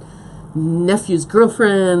and nephews'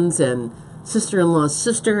 girlfriends and sister-in-law's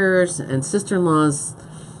sisters and sister-in-law's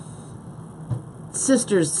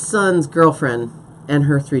sister's son's girlfriend and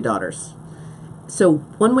her 3 daughters. So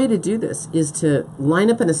one way to do this is to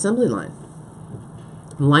line up an assembly line.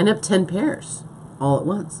 line up 10 pairs all at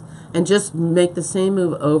once and just make the same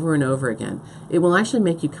move over and over again. It will actually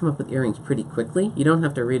make you come up with earrings pretty quickly. You don't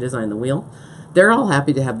have to redesign the wheel. They're all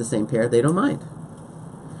happy to have the same pair. They don't mind.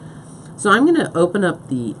 So I'm going to open up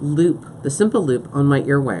the loop, the simple loop on my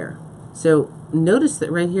ear wire. So notice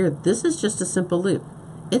that right here, this is just a simple loop.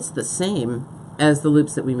 It's the same as the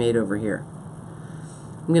loops that we made over here.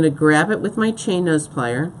 I'm going to grab it with my chain nose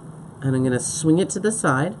plier, and I'm going to swing it to the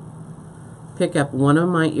side, pick up one of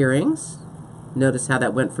my earrings. Notice how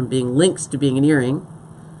that went from being links to being an earring,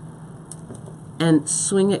 and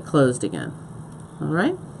swing it closed again. All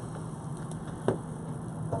right?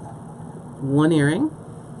 One earring.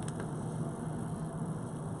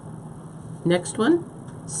 Next one,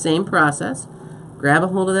 same process. Grab a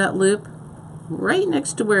hold of that loop right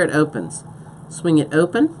next to where it opens. Swing it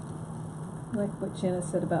open. Like what Janice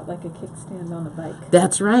said about like a kickstand on a bike.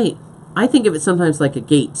 That's right. I think of it sometimes like a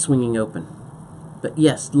gate swinging open. But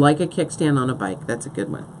yes, like a kickstand on a bike. That's a good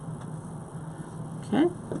one. Okay,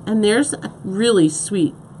 and there's a really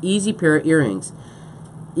sweet, easy pair of earrings.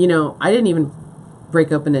 You know, I didn't even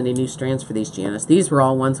break open any new strands for these, Janice. These were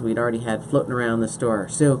all ones we'd already had floating around the store.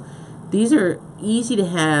 So these are easy to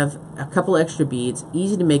have, a couple extra beads,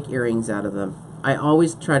 easy to make earrings out of them. I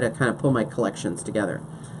always try to kind of pull my collections together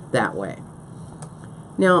that way.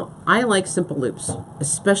 Now, I like simple loops,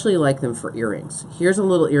 especially like them for earrings. Here's a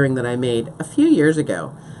little earring that I made a few years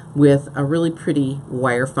ago with a really pretty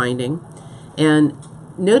wire finding. And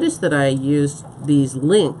notice that I used these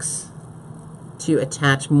links to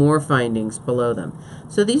attach more findings below them.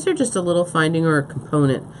 So these are just a little finding or a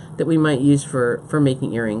component that we might use for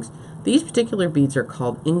making earrings. These particular beads are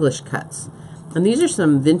called English cuts. And these are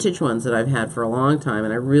some vintage ones that I've had for a long time,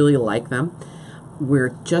 and I really like them.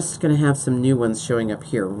 We're just going to have some new ones showing up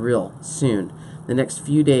here real soon. The next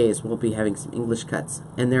few days we'll be having some English cuts,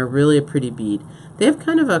 and they're really a pretty bead. They have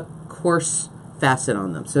kind of a coarse facet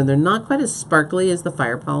on them, so they're not quite as sparkly as the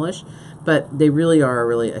fire polish, but they really are a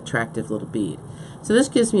really attractive little bead. So this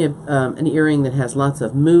gives me an earring that has lots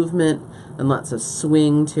of movement and lots of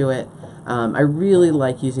swing to it. I really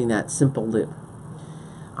like using that simple loop.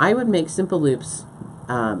 I would make simple loops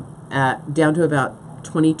down to about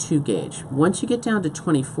 22 gauge. Once you get down to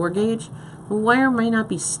 24 gauge, the wire might not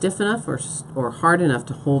be stiff enough or hard enough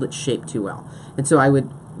to hold its shape too well. And so I would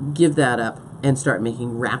give that up and start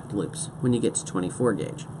making wrapped loops when you get to 24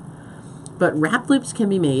 gauge. But wrapped loops can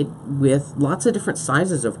be made with lots of different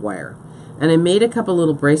sizes of wire. And I made a couple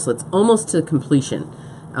little bracelets almost to completion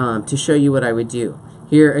to show you what I would do.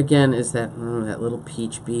 Here again is that little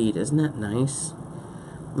peach bead. Isn't that nice?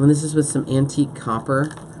 And this is with some antique copper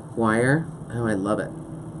wire. Oh, I love it.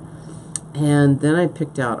 And then I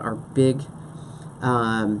picked out our big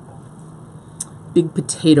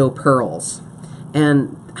potato pearls.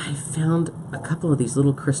 And I found a couple of these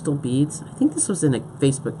little crystal beads. I think this was in a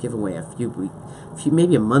Facebook giveaway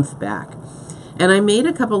maybe a month back. And I made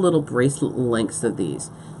a couple little bracelet lengths of these.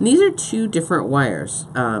 And these are two different wires,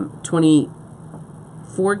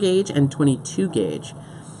 24 gauge and 22 gauge.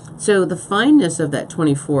 So the fineness of that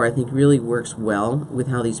 24, I think, really works well with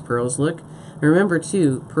how these pearls look. And remember,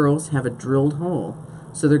 too, pearls have a drilled hole,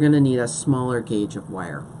 so they're going to need a smaller gauge of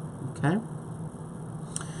wire. Okay?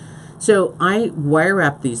 So I wire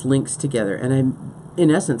wrapped these links together, and I,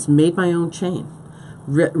 in essence, made my own chain.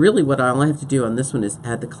 Really, what all I have to do on this one is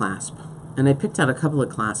add the clasp. And I picked out a couple of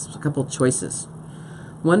clasps, a couple of choices.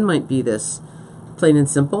 One might be this plain and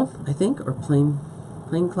simple, I think, or plain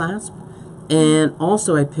clasp. And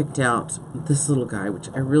also I picked out this little guy, which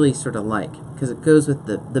I really sort of like, because it goes with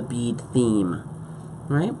the bead theme,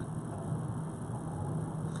 right?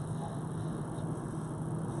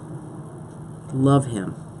 Love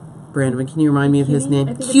him. Brandon, can you remind me of his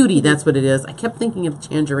name? Cutie, that's what it is. I kept thinking of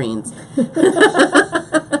tangerines.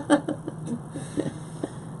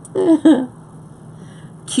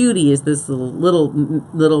 Cutie is this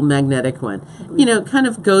little magnetic one. You know, it kind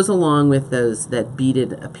of goes along with that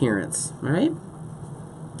beaded appearance, right?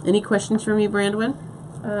 Any questions for me, Brandon?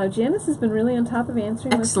 Janice has been really on top of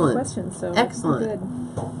answering most of the questions, so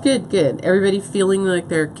excellent. Good. Everybody feeling like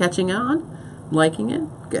they're catching on, liking it?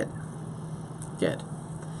 Good.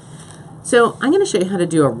 So I'm going to show you how to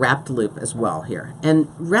do a wrapped loop as well here. And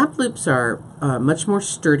wrapped loops are much more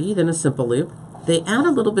sturdy than a simple loop. They add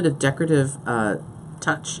a little bit of decorative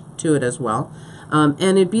touch to it as well. And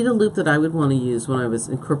it'd be the loop that I would want to use when I was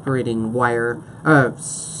incorporating wire,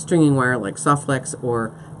 stringing wire like soft flex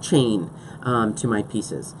or chain to my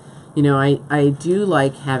pieces. You know, I do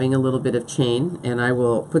like having a little bit of chain, and I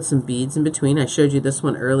will put some beads in between. I showed you this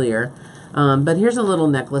one earlier. But here's a little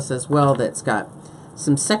necklace as well that's got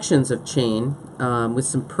some sections of chain with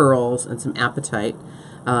some pearls and some apatite,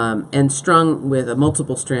 and strung with a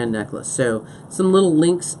multiple strand necklace. So some little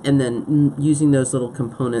links, and then using those little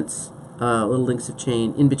components, little links of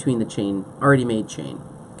chain in between the chain, already made chain.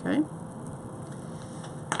 Okay.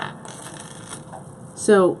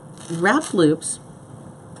 So wrap loops,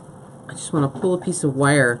 I just want to pull a piece of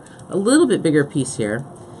wire, a little bit bigger piece here,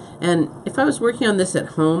 and if I was working on this at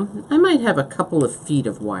home, I might have a couple of feet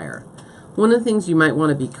of wire. One of the things you might want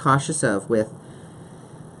to be cautious of with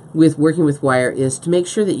working with wire is to make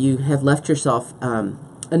sure that you have left yourself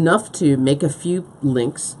enough to make a few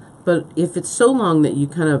links, but if it's so long that you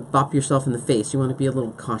kind of bop yourself in the face, you want to be a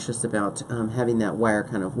little cautious about having that wire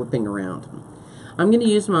kind of whipping around. I'm going to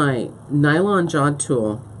use my nylon jawed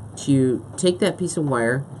tool to take that piece of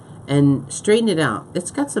wire and straighten it out.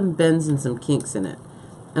 It's got some bends and some kinks in it,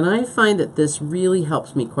 and I find that this really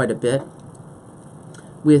helps me quite a bit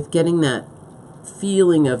with getting that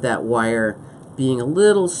feeling of that wire being a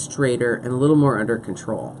little straighter and a little more under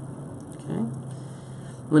control. Okay.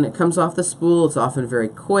 When it comes off the spool, it's often very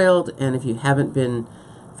coiled, and if you haven't been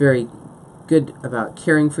very good about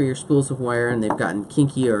caring for your spools of wire and they've gotten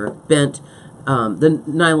kinky or bent, the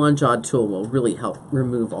nylon jawed tool will really help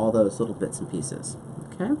remove all those little bits and pieces.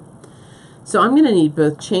 Okay. So I'm going to need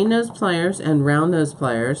both chain nose pliers and round nose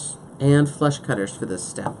pliers and flush cutters for this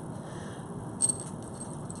step.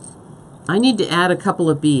 I need to add a couple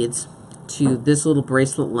of beads to this little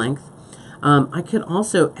bracelet length. I could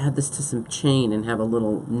also add this to some chain and have a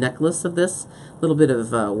little necklace of this, a little bit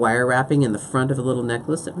of wire wrapping in the front of a little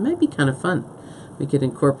necklace. It might be kind of fun. We could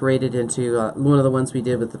incorporate it into one of the ones we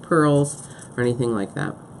did with the pearls or anything like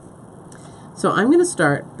that. So I'm going to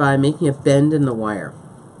start by making a bend in the wire.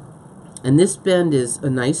 And this bend is a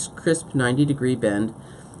nice crisp 90-degree bend,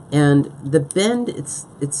 and the bend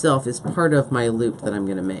itself is part of my loop that I'm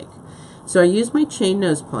going to make. So I use my chain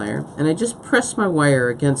nose plier and I just press my wire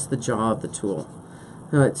against the jaw of the tool.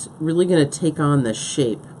 Now it's really going to take on the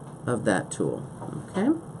shape of that tool.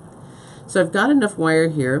 Okay? So I've got enough wire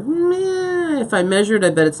here. If I measured, I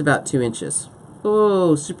bet it's about 2 inches.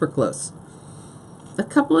 Oh, super close. A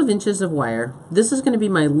couple of inches of wire. This is going to be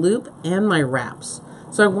my loop and my wraps.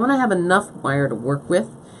 So I want to have enough wire to work with.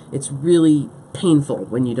 It's really painful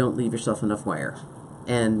when you don't leave yourself enough wire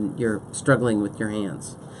and you're struggling with your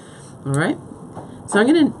hands. Alright, so I'm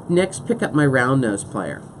going to next pick up my round nose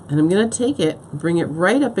plier, and I'm going to take it, bring it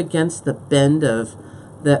right up against the bend of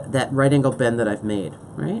that right angle bend that I've made,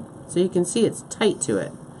 right? So you can see it's tight to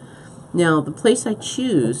it. Now the place I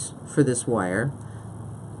choose for this wire,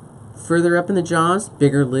 further up in the jaws,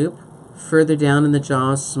 bigger loop, further down in the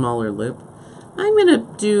jaws, smaller loop. I'm going to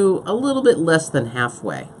do a little bit less than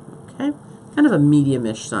halfway, okay? Kind of a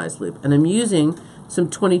medium-ish size loop, and I'm using some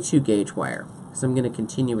 22 gauge wire. So I'm going to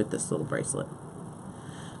continue with this little bracelet.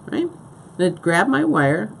 Right? I'm going to grab my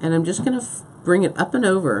wire and I'm just going to bring it up and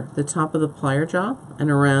over the top of the plier jaw and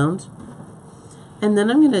around. And then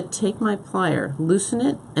I'm going to take my plier, loosen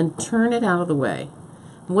it, and turn it out of the way.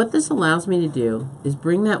 And what this allows me to do is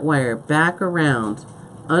bring that wire back around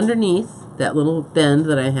underneath that little bend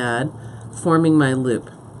that I had, forming my loop.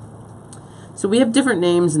 So we have different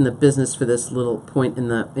names in the business for this little point in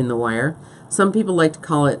the wire. Some people like to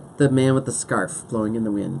call it the man with the scarf blowing in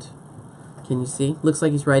the wind. Can you see? Looks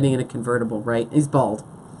like he's riding in a convertible, right? He's bald.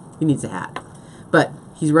 He needs a hat. But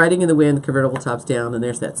he's riding in the wind, the convertible top's down, and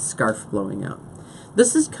there's that scarf blowing out.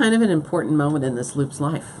 This is kind of an important moment in this loop's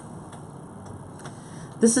life.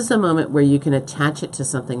 This is a moment where you can attach it to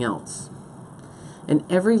something else. And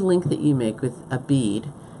every link that you make with a bead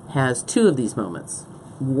has 2 of these moments.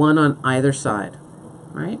 One on either side,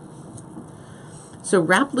 right? So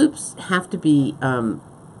wrap loops have to be,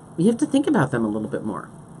 you have to think about them a little bit more.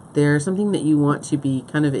 They're something that you want to be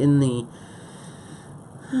kind of in the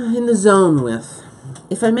zone with.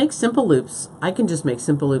 If I make simple loops, I can just make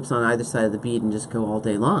simple loops on either side of the bead and just go all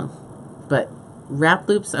day long. But wrap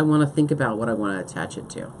loops, I want to think about what I want to attach it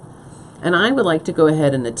to. And I would like to go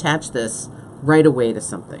ahead and attach this right away to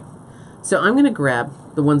something. So I'm going to grab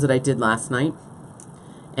the ones that I did last night,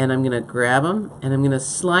 and I'm going to grab them, and I'm going to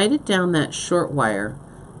slide it down that short wire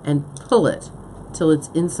and pull it till it's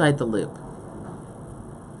inside the loop.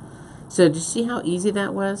 So do you see how easy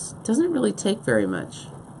that was? It doesn't really take very much.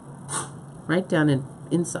 Right down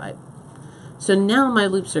inside. So now my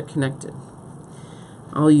loops are connected.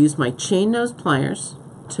 I'll use my chain nose pliers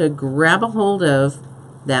to grab a hold of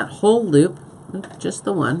that whole loop, just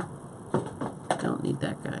the one. Don't need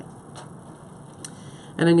that guy.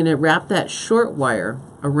 And I'm going to wrap that short wire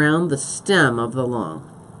around the stem of the long.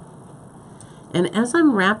 And as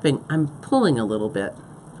I'm wrapping, I'm pulling a little bit.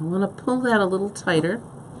 I want to pull that a little tighter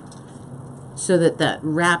so that that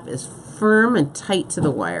wrap is firm and tight to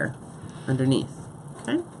the wire underneath.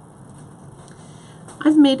 Okay?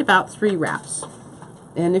 I've made about 3 wraps.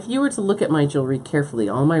 And if you were to look at my jewelry carefully,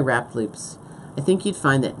 all my wrap loops, I think you'd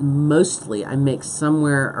find that mostly I make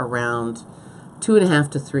somewhere around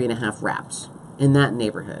 2.5 to 3.5 wraps, in that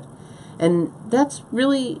neighborhood. And that's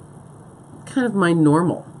really kind of my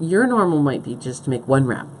normal. Your normal might be just to make 1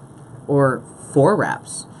 wrap or 4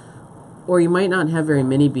 wraps. Or you might not have very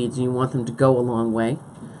many beads and you want them to go a long way.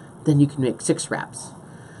 Then you can make 6 wraps.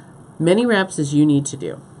 Many wraps as you need to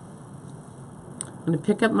do. I'm going to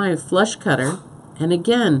pick up my flush cutter, and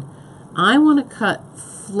again, I want to cut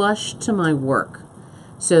flush to my work.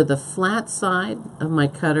 So the flat side of my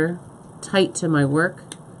cutter, tight to my work,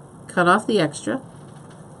 cut off the extra.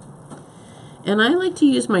 And I like to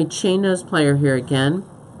use my chain nose plier here again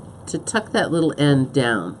to tuck that little end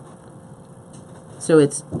down so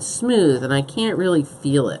it's smooth and I can't really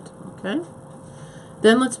feel it. Okay?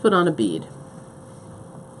 Then let's put on a bead.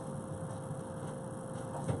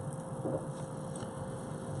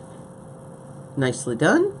 Nicely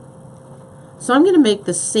done. So I'm going to make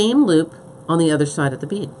the same loop on the other side of the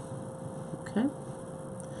bead. Okay?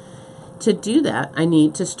 To do that, I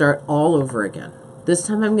need to start all over again. This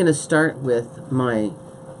time I'm going to start with my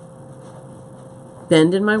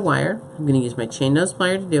bend in my wire. I'm going to use my chain nose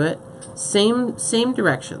plier to do it. Same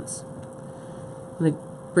directions. I'm going to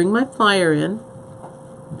bring my plier in,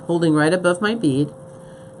 holding right above my bead,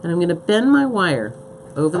 and I'm going to bend my wire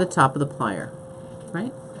over the top of the plier.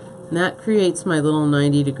 Right? And that creates my little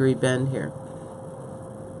 90-degree bend here.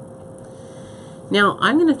 Now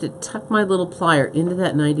I'm going to have to tuck my little plier into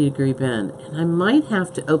that 90-degree bend, and I might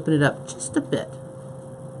have to open it up just a bit.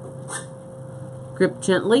 Grip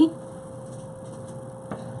gently.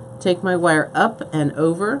 Take my wire up and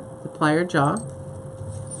over the plier jaw.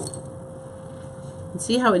 And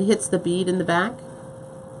see how it hits the bead in the back?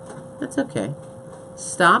 That's okay.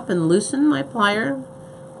 Stop and loosen my plier.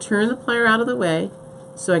 Turn the plier out of the way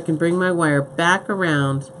so I can bring my wire back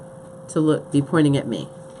around to be pointing at me.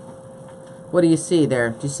 What do you see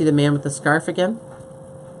there? Do you see the man with the scarf again?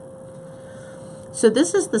 So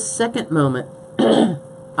this is the second moment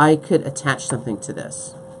I could attach something to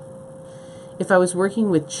this. If I was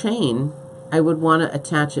working with chain, I would want to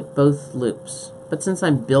attach it both loops. But since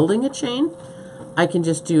I'm building a chain, I can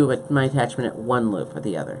just do my attachment at one loop or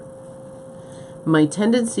the other. My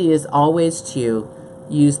tendency is always to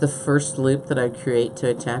use the first loop that I create to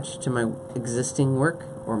attach to my existing work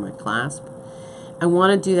or my clasp. I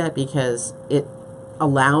want to do that because it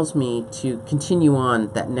allows me to continue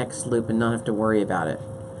on that next loop and not have to worry about it.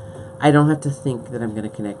 I don't have to think that I'm going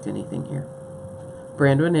to connect anything here.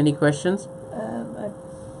 Brandon, any questions?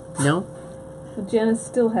 No? Well, Janice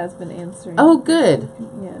still has been answering. Oh, good.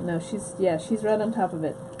 Yeah, no, she's right on top of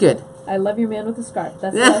it. Good. I love your man with the scarf.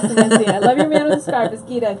 That's the last thing I see. I love your man with the scarf. It's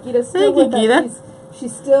Gita. Gita's still with us.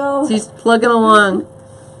 She's plugging along.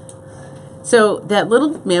 So that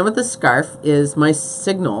little man with the scarf is my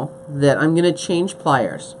signal that I'm going to change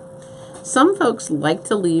pliers. Some folks like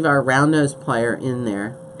to leave our round nose plier in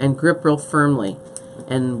there and grip real firmly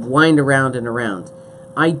and wind around and around.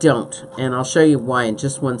 I don't, and I'll show you why in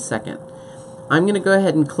just 1 second. I'm going to go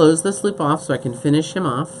ahead and close this loop off so I can finish him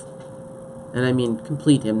off. And I mean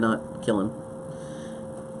complete him, not kill him.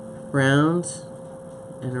 Round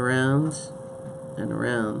and around and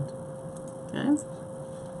around. Okay?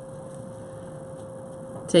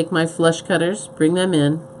 Take my flush cutters, bring them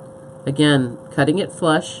in. Again, cutting it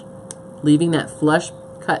flush, leaving that flush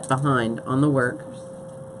cut behind on the work.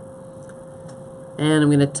 And I'm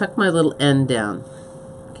going to tuck my little end down.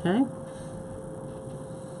 Okay?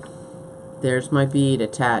 There's my bead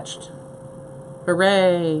attached.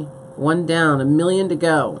 Hooray! 1 down, 1,000,000 to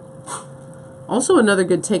go. Also another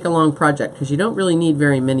good take-along project because you don't really need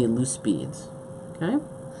very many loose beads. Okay?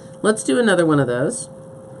 Let's do another one of those.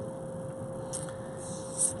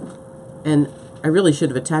 And I really should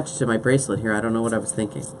have attached it to my bracelet here. I don't know what I was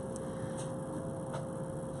thinking.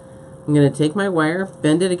 I'm going to take my wire,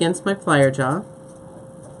 bend it against my plier jaw,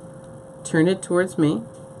 turn it towards me,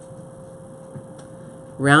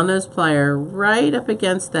 round nose plier right up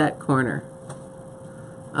against that corner,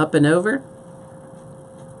 up and over.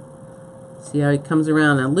 See how it comes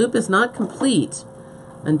around. Now, loop is not complete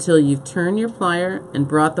until you've turned your plier and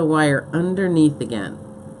brought the wire underneath again.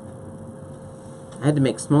 I had to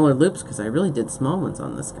make smaller loops because I really did small ones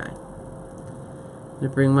on this guy. I'm going to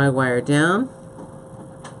bring my wire down,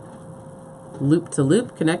 loop to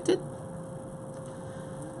loop connected.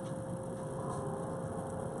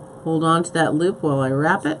 Hold on to that loop while I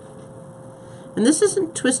wrap it. And this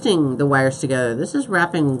isn't twisting the wires together. This is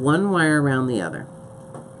wrapping one wire around the other.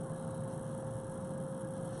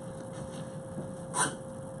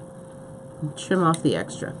 and trim off the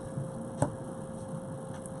extra.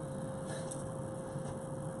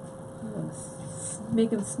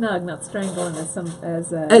 Make him snug, not strangling, as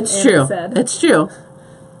it's Anna true. said. It's true.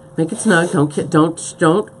 Make it snug.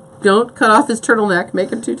 Don't cut off his turtleneck. Make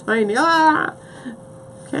him too tiny. Ah.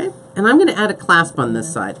 Okay. And I'm going to add a clasp on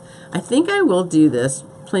this side. I think I will do this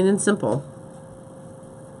plain and simple.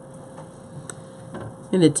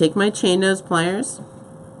 I'm going to take my chain nose pliers.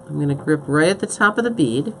 I'm going to grip right at the top of the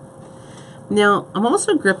bead. Now, I'm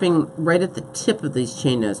also gripping right at the tip of these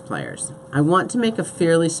chain nose pliers. I want to make a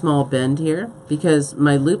fairly small bend here because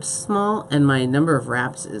my loop's small and my number of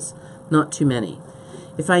wraps is not too many.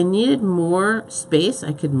 If I needed more space,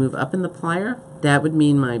 I could move up in the plier. That would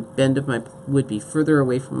mean my bend of my would be further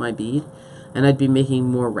away from my bead, and I'd be making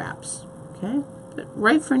more wraps. Okay? But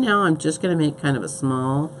right for now, I'm just going to make kind of a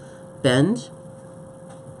small bend.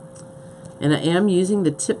 And I am using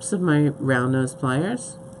the tips of my round nose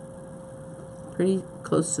pliers. Pretty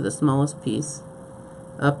close to the smallest piece.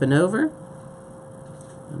 Up and over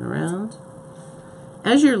and around.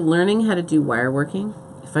 As you're learning how to do wire working,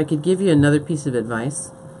 if I could give you another piece of advice,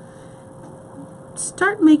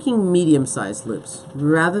 start making medium-sized loops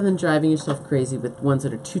rather than driving yourself crazy with ones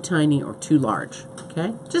that are too tiny or too large.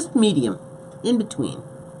 Okay? Just medium, in between.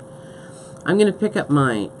 I'm going to pick up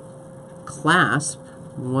my clasp,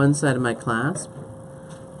 one side of my clasp,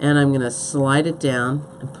 and I'm going to slide it down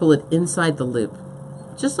and pull it inside the loop,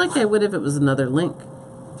 just like I would if it was another link.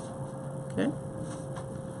 Okay?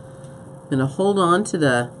 I'm going to hold on to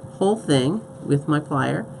the whole thing with my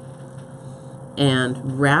plier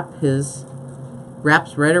and wraps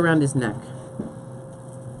right around his neck.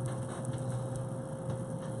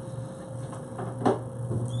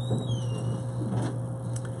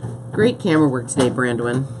 Great camera work today,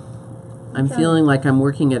 Brandwin. I'm feeling like I'm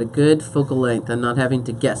working at a good focal length. I'm not having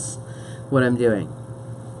to guess what I'm doing.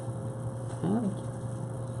 Okay.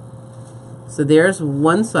 So there's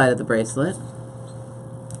one side of the bracelet.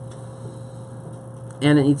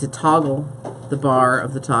 And it needs to toggle the bar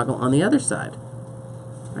of the toggle on the other side.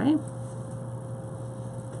 Right?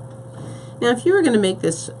 Now, if you were going to make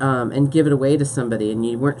this and give it away to somebody and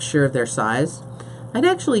you weren't sure of their size, I'd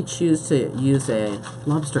actually choose to use a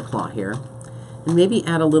lobster claw here. And maybe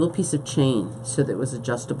add a little piece of chain so that it was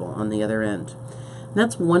adjustable on the other end. And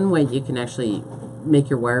that's one way you can actually make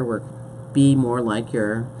your wire work be more like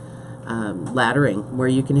your laddering, where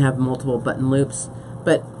you can have multiple button loops.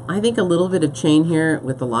 But I think a little bit of chain here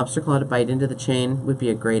with the lobster claw to bite into the chain would be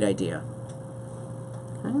a great idea.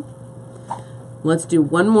 Okay. Let's do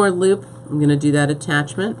one more loop. I'm going to do that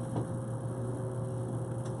attachment.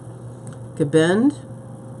 Take a bend.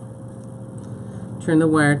 Turn the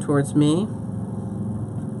wire towards me.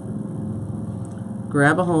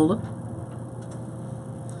 Grab a hold,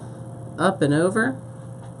 up and over,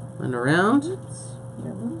 and around. Oops.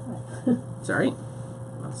 Sorry,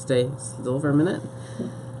 I'll stay still for a minute.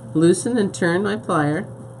 Loosen and turn my plier.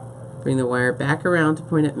 Bring the wire back around to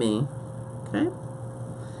point at me. Okay?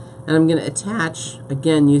 And I'm going to attach,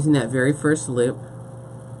 again, using that very first loop.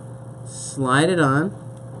 Slide it on.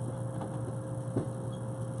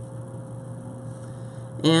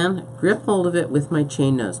 And grip hold of it with my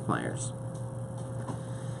chain nose pliers.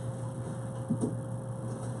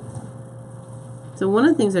 So one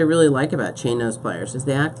of the things I really like about chain nose pliers is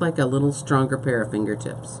they act like a little stronger pair of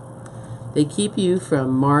fingertips. They keep you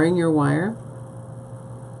from marring your wire.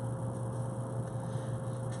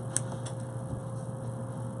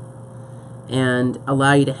 And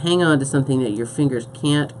allow you to hang on to something that your fingers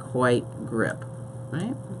can't quite grip,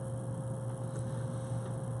 right?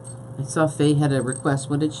 I saw Faye had a request.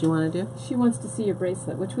 What did she want to do? She wants to see your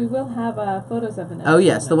bracelet, which we will have photos of in. Oh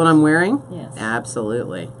yes, the one I'm wearing? Yes.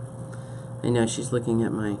 Absolutely. I know she's looking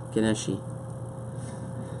at my Ganeshi.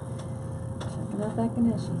 Checking out that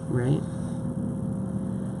Ganeshi. Right.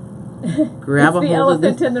 Grab a the hold of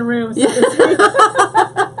elephant this. in the room. So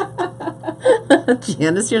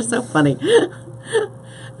Janice, you're so funny.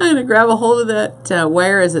 I'm going to grab a hold of that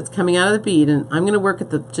wire as it's coming out of the bead, and I'm going to work at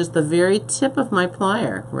just the very tip of my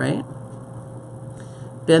plier, right?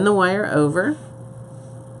 Bend the wire over.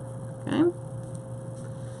 Okay.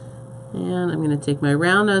 And I'm going to take my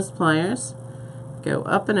round nose pliers, go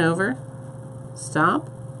up and over, stop,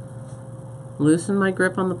 loosen my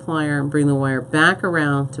grip on the plier, and bring the wire back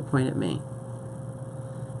around to point at me.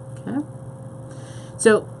 Okay.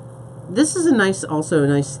 So this is also a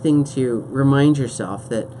nice thing to remind yourself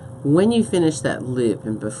that when you finish that loop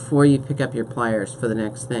and before you pick up your pliers for the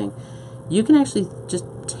next thing, you can actually just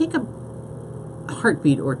take a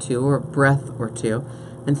heartbeat or two or a breath or two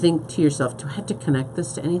and think to yourself, do I have to connect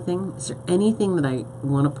this to anything? Is there anything that I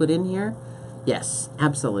want to put in here? Yes,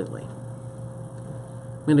 absolutely.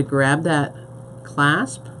 I'm going to grab that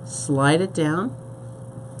clasp, slide it down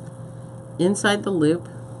inside the loop,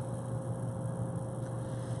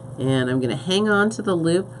 and I'm going to hang on to the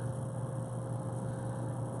loop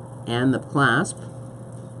and the clasp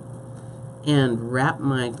and wrap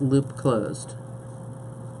my loop closed.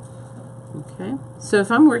 Okay, so if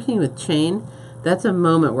I'm working with chain, that's a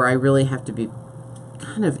moment where I really have to be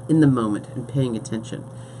kind of in the moment and paying attention.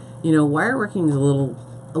 You know, wire working is a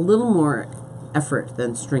little more effort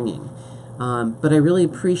than stringing, but I really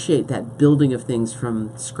appreciate that building of things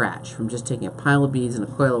from scratch, from just taking a pile of beads and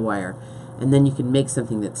a coil of wire, and then you can make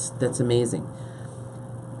something that's amazing.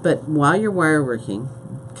 But while you're wire working,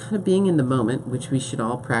 kind of being in the moment, which we should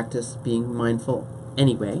all practice being mindful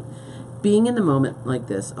anyway, being in the moment like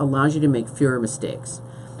this allows you to make fewer mistakes.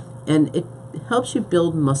 And it helps you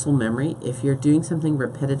build muscle memory if you're doing something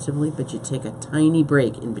repetitively, but you take a tiny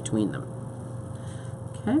break in between them.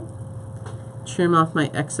 Okay? Trim off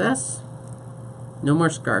my excess. No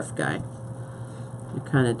more scarf, guy. You're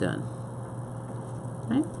kind of done.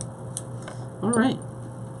 Okay? All right.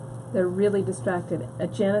 They're really distracted.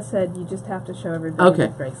 Jana said you just have to show everybody the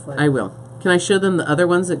bracelet. I will. Can I show them the other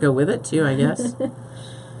ones that go with it too, I guess?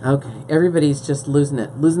 Okay. Everybody's just losing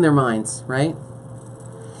their minds, right?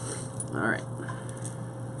 All right.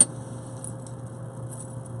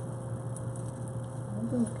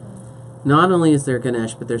 Not only is there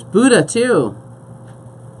Ganesh, but there's Buddha too.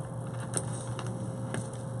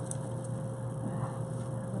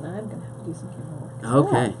 I'm going to have to do some camera work.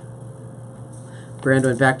 Okay.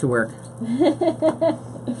 Brandon, back to work.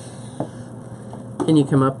 Can you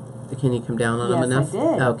come up? Can you come down on them enough? Yes,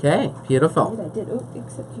 I did. Okay, beautiful. I did. Oh,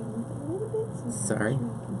 except you moved a little bit. Sorry.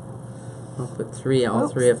 I'll put all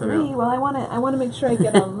three of them out. Well, I want to make sure I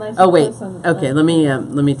get on nice. Oh wait. Close on Okay, let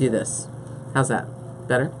me do this. How's that?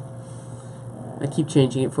 Better? I keep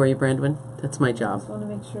changing it for you, Brandon. That's my I job. just want to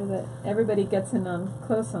make sure that everybody gets in on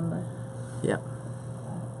close on the. Yeah.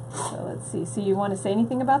 So let's see. So you want to say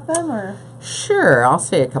anything about them, or? Sure, I'll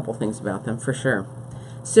say a couple things about them for sure.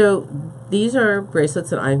 So these are bracelets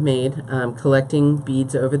that I've made, collecting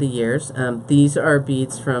beads over the years. These are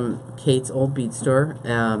beads from Kate's old bead store,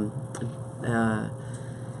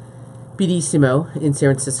 Beadissimo in San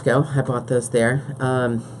Francisco. I bought those there.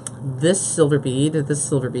 This silver bead, and this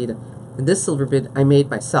silver bead I made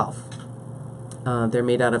myself. They're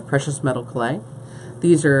made out of precious metal clay.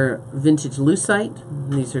 These are vintage lucite.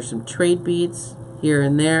 These are some trade beads here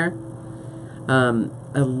and there. A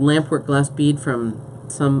lampwork glass bead from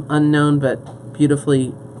some unknown but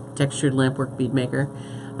beautifully textured lampwork bead maker,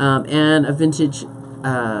 and a vintage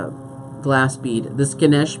glass bead. This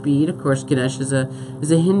Ganesh bead, of course, Ganesh is a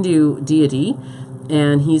Hindu deity,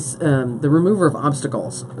 and he's the remover of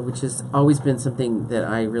obstacles, which has always been something that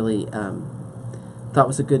I really thought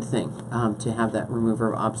was a good thing, to have that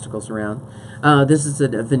remover of obstacles around. This is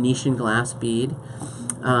a Venetian glass bead.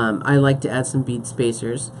 I like to add some bead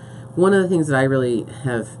spacers. One of the things that I really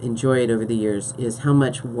have enjoyed over the years is how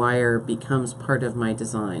much wire becomes part of my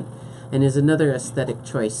design, and is another aesthetic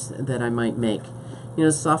choice that I might make. You know,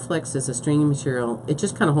 soft flex is a stringing material. It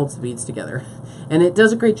just kind of holds the beads together, and it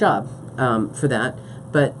does a great job for that,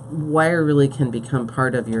 but wire really can become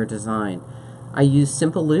part of your design. I use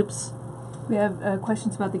simple loops. We have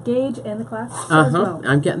questions about the gauge and the clasp as well.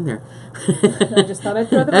 I'm getting there. I just thought I'd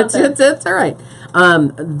throw them out there. That's all right.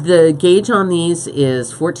 The gauge on these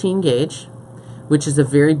is 14 gauge, which is a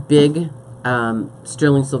very big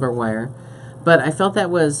sterling silver wire. But I felt that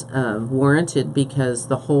was warranted because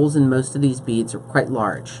the holes in most of these beads are quite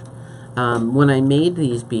large. When I made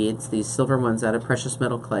these beads, these silver ones out of precious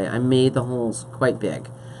metal clay, I made the holes quite big.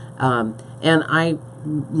 And I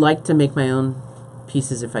like to make my own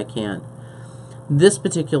pieces if I can. This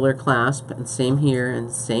particular clasp, and same here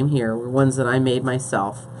and same here, were ones that I made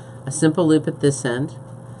myself. A simple loop at this end,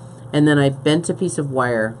 and then I bent a piece of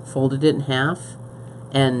wire, folded it in half,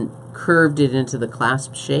 and curved it into the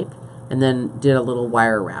clasp shape, and then did a little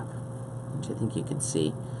wire wrap, which I think you can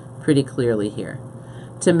see pretty clearly here.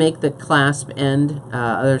 To make the clasp end,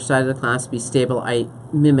 other side of the clasp be stable, I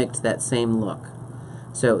mimicked that same look.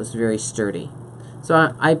 So it was very sturdy. So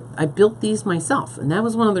I built these myself, and that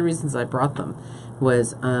was one of the reasons I brought them.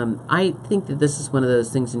 Was I think that this is one of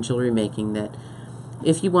those things in jewelry making that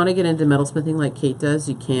if you want to get into metalsmithing like Kate does,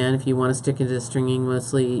 you can. If you want to stick into stringing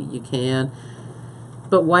mostly, you can.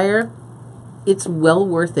 But wire, it's well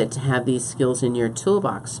worth it to have these skills in your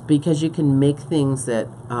toolbox, because you can make things that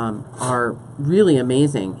are really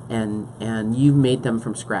amazing, and you've made them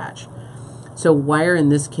from scratch. So wire in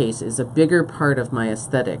this case is a bigger part of my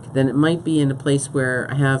aesthetic than it might be in a place where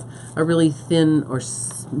I have a really thin or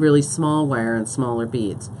really small wire and smaller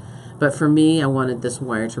beads. But for me, I wanted this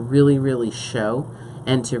wire to really, really show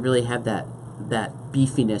and to really have that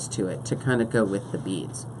beefiness to it to kind of go with the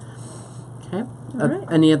beads. Okay. All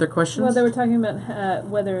right. Any other questions? Well, they were talking about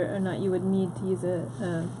whether or not you would need to use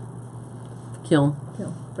a kiln.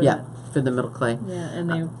 For Yeah, that. for the middle clay. Yeah,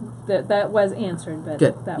 and that was answered, but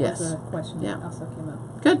Good. that Yes. was a question that also came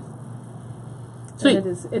up. Good. Sweet.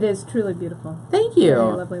 It is truly beautiful. Thank you.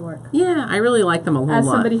 Very lovely work. Yeah, I really like them a whole lot. As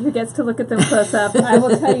somebody who gets to look at them close up, I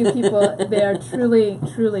will tell you, people, they are truly,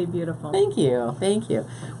 truly beautiful. Thank you. Thank you.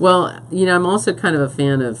 Well, you know, I'm also kind of a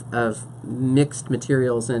fan of mixed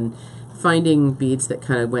materials, and finding beads that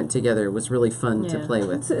kind of went together was really fun to play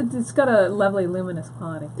with. It's got a lovely luminous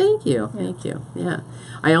quality. Thank you. Thank you. Yeah.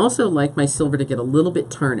 I also like my silver to get a little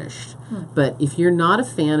bit tarnished. But if you're not a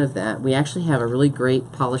fan of that, we actually have a really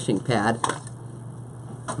great polishing pad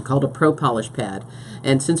called a Pro Polish pad.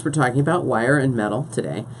 And since we're talking about wire and metal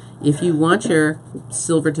today, if you want your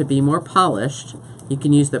silver to be more polished, you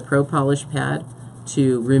can use the Pro Polish pad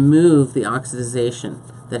to remove the oxidization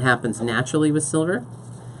that happens naturally with silver,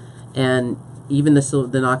 and even the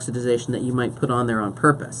oxidization that you might put on there on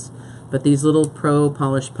purpose. But these little Pro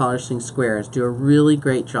Polish polishing squares do a really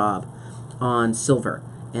great job on silver,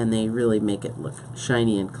 and they really make it look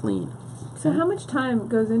shiny and clean. So how much time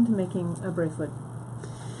goes into making a bracelet?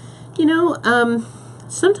 You know,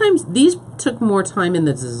 sometimes these took more time in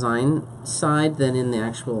the design side than in the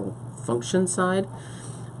actual function side.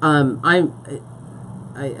 I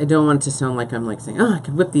don't want it to sound like I'm like saying, oh, I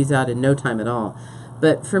could whip these out in no time at all.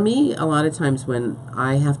 But for me, a lot of times when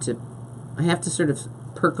I have to sort of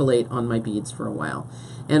percolate on my beads for a while.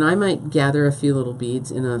 And I might gather a few little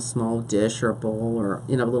beads in a small dish or a bowl or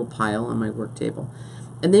in a little pile on my work table.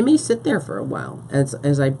 And they may sit there for a while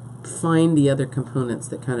as I find the other components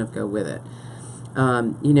that kind of go with it.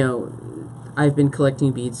 You know, I've been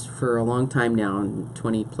collecting beads for a long time now,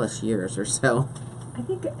 20 plus years or so. I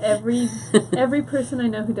think every person I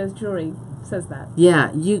know who does jewelry says that.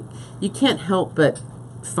 Yeah, you can't help but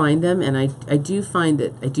find them, and I do find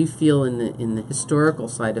that I do feel in the historical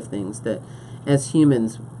side of things that as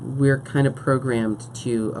humans we're kind of programmed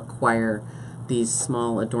to acquire these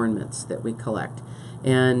small adornments that we collect,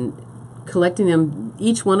 and collecting them,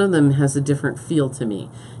 each one of them has a different feel to me.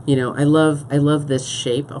 You know, I love this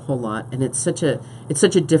shape a whole lot, and it's such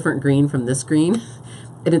a different green from this green,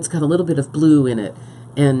 and it's got a little bit of blue in it.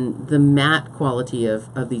 And the matte quality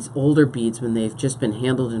of these older beads when they've just been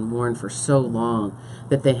handled and worn for so long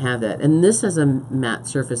that they have that. And this has a matte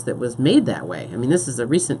surface that was made that way. I mean, this is a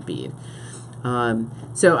recent bead.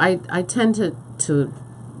 So I tend to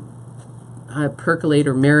percolate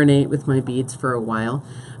or marinate with my beads for a while.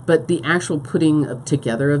 But the actual putting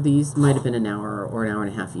together of these might have been an hour or an hour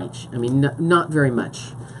and a half each. I mean, not very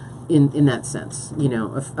much in that sense. You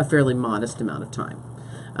know, a fairly modest amount of time.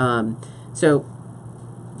 So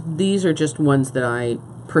these are just ones that I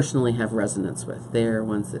personally have resonance with. They're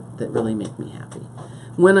ones that really make me happy.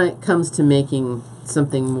 When it comes to making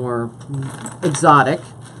something more exotic,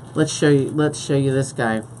 let's show you this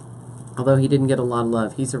guy. Although he didn't get a lot of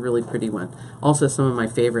love, he's a really pretty one. Also some of my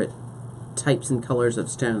favorite types and colors of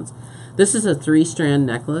stones. This is a 3-strand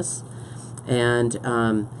necklace, and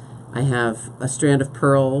I have a strand of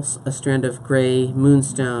pearls, a strand of gray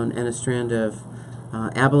moonstone, and a strand of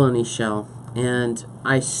abalone shell. And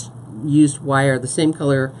I used wire, the same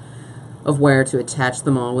color of wire, to attach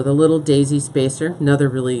them all with a little daisy spacer, another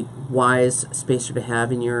really wise spacer to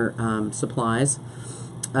have in your supplies,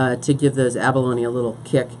 to give those abalone a little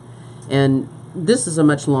kick. And this is a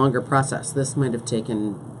much longer process. This might have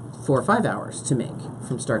taken 4 or 5 hours to make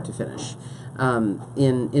from start to finish,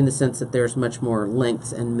 in the sense that there's much more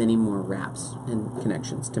lengths and many more wraps and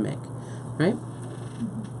connections to make, right?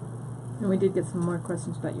 And we did get some more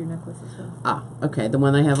questions about your necklace as well. Ah, okay, the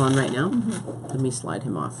one I have on right now. Let me slide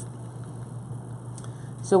him off.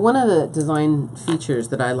 So one of the design features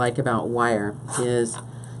that I like about wire is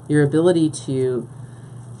your ability to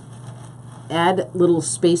add little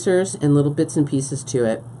spacers and little bits and pieces to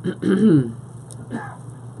it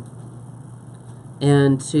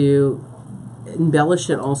and to embellish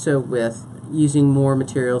it also with using more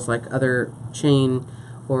materials like other chain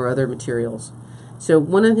or other materials. So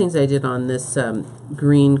one of the things I did on this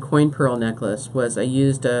green coin pearl necklace was I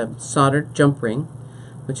used a soldered jump ring,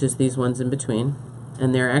 which is these ones in between,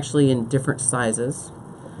 and they're actually in different sizes.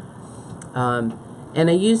 And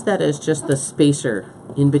I used that as just the spacer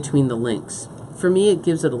in between the links. For me, it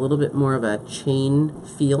gives it a little bit more of a chain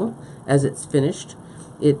feel as it's finished.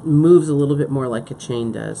 It moves a little bit more like a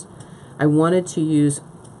chain does. I wanted to use,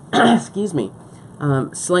 excuse me,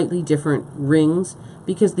 slightly different rings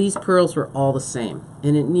because these pearls were all the same,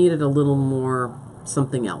 and it needed a little more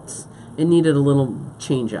something else. it needed a little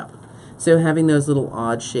change up. So having those little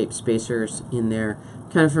odd shaped spacers in there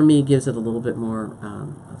kind of for me gives it a little bit more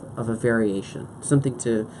of a variation, some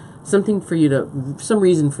reason for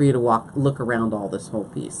you to look around all this whole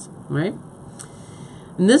piece, right?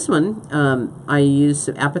 In this one, I used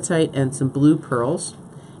some apatite and some blue pearls,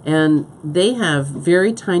 and they have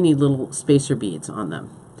very tiny little spacer beads on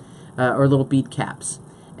them, or little bead caps.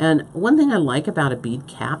 And one thing I like about a bead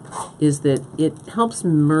cap is that it helps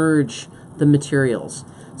merge the materials.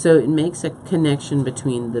 So it makes a connection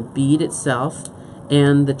between the bead itself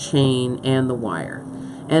and the chain and the wire.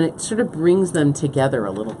 And it sort of brings them together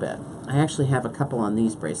a little bit. I actually have a couple on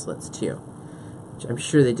these bracelets too. Which I'm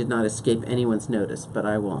sure they did not escape anyone's notice, but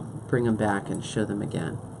I will bring them back and show them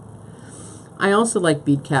again. I also like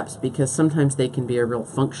bead caps because sometimes they can be a real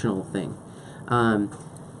functional thing.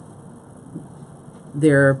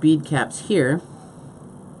 There are bead caps here,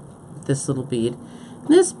 this little bead.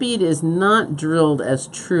 This bead is not drilled as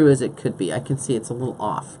true as it could be. I can see it's a little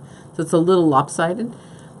off. So it's a little lopsided,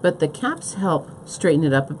 but the caps help straighten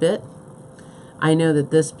it up a bit. I know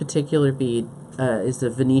that this particular bead is a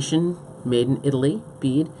Venetian, made in Italy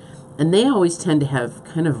bead, and they always tend to have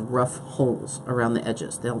kind of rough holes around the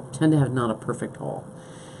edges. They'll tend to have not a perfect hole.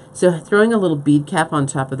 So throwing a little bead cap on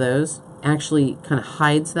top of those actually kind of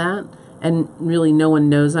hides that, and really no one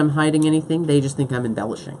knows I'm hiding anything. They just think I'm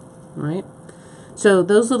embellishing, right? So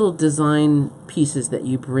those little design pieces that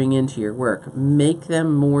you bring into your work, make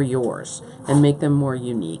them more yours and make them more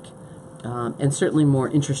unique, and certainly more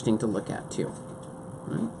interesting to look at too.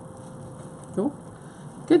 Right? Cool.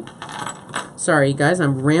 Good. Sorry, guys,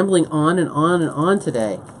 I'm rambling on and on and on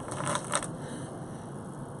today.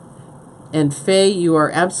 And Faye, you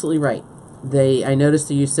are absolutely right. I noticed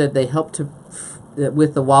that you said they help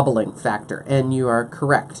with the wobbling factor, and you are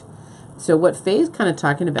correct. So what Faye's kind of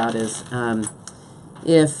talking about is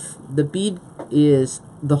if the bead is,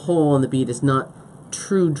 the hole in the bead is not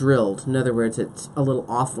true drilled, in other words, it's a little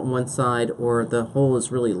off on one side, or the hole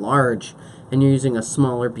is really large and you're using a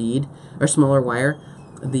smaller bead or smaller wire,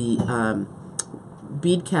 the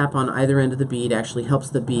bead cap on either end of the bead actually helps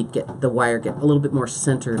the wire get a little bit more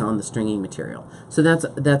centered on the stringing material. So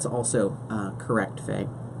that's also correct, Faye.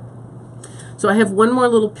 So I have one more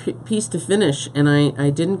little piece to finish, and I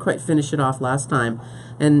didn't quite finish it off last time,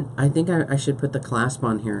 and I think I should put the clasp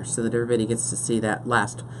on here so that everybody gets to see that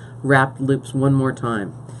last wrapped loops one more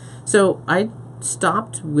time. So I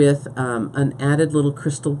stopped with an added little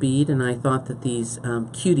crystal bead, and I thought that these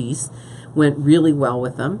cuties went really well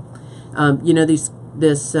with them. You know, this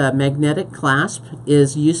magnetic clasp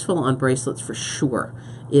is useful on bracelets for sure.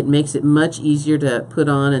 It makes it much easier to put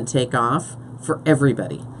on and take off for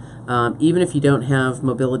everybody. Even if you don't have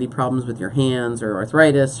mobility problems with your hands or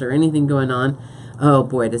arthritis or anything going on, oh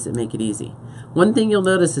boy, does it make it easy. One thing you'll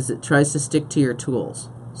notice is it tries to stick to your tools,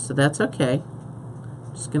 so that's okay.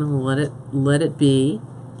 I'm just going to let it be.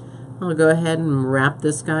 I'll go ahead and wrap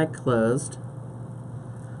this guy closed.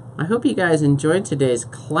 I hope you guys enjoyed today's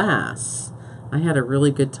class. I had a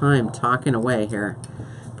really good time talking away here.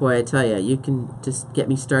 Boy, I tell you, you can just get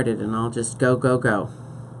me started and I'll just go, go, go.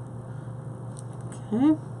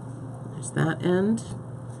 Okay. There's that end,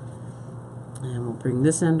 and we'll bring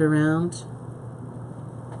this end around,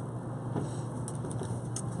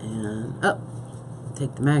 and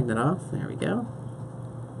take the magnet off. There we go,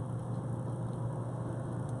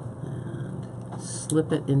 and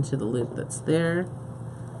slip it into the loop that's there.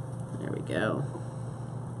 There we go,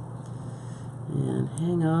 and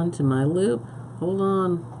hang on to my loop. Hold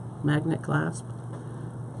on, magnet clasp,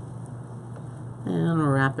 and I'll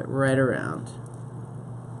wrap it right around.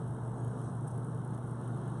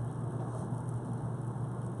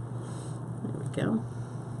 Go.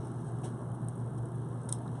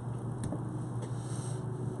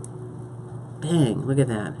 Bang, look at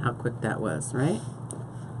that, how quick that was, right?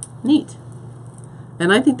 Neat.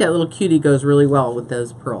 And I think that little cutie goes really well with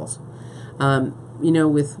those pearls. You know,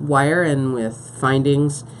 with wire and with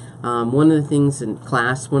findings, one of the things in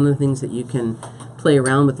class, one of the things that you can play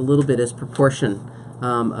around with a little bit is proportion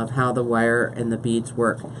of how the wire and the beads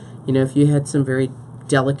work. You know, if you had some very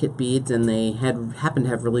delicate beads and they happened to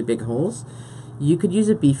have really big holes, you could use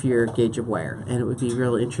a beefier gauge of wire, and it would be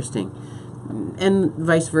real interesting. And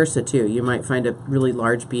vice versa, too. You might find a really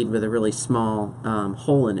large bead with a really small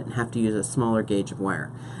hole in it and have to use a smaller gauge of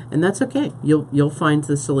wire. And that's okay. You'll find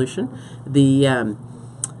the solution. The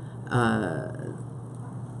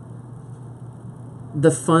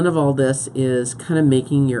fun of all this is kind of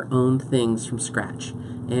making your own things from scratch.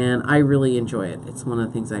 And I really enjoy it. It's one of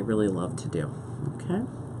the things I really love to do. Okay?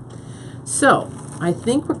 So, I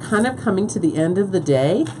think we're kind of coming to the end of the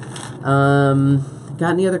day. Got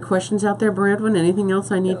Got any other questions out there, Bradwin? Anything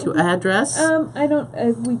else I need to address? I don't.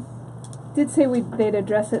 We did say they'd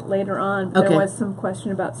address it later on. But Okay. There was some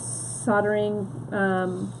question about soldering.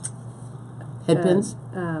 Head pins?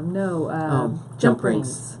 Jump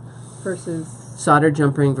rings versus. Soldered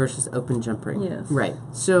jump ring versus open jump ring. Yes. Right.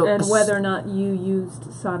 So And whether or not you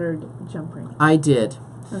used soldered jump ring. I did.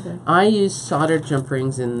 Okay. I used soldered jump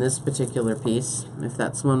rings in this particular piece, if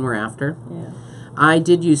that's the one we're after. Yeah. I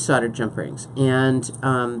did use soldered jump rings, and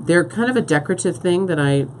they're kind of a decorative thing that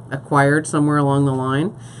I acquired somewhere along the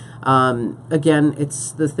line. Again,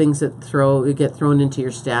 it's the things that get thrown into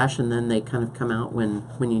your stash, and then they kind of come out when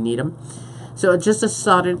you need them. So just a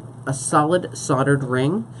solid soldered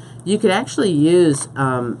ring. You could actually use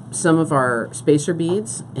some of our spacer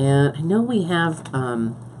beads, and I know we have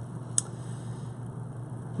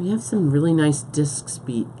some really nice disc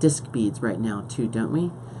beads right now too, don't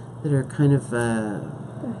we? That are kind of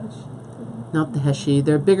not the Heshi.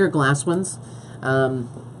 They're bigger glass ones.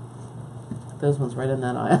 Those ones right in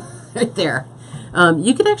that aisle, right there.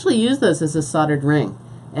 You could actually use those as a soldered ring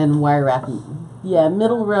and wire wrap them. Yeah,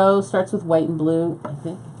 middle row starts with white and blue, I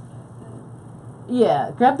think.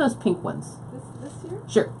 Yeah, grab those pink ones. This here?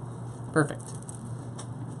 Sure. Perfect.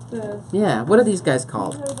 The Yeah, what are these guys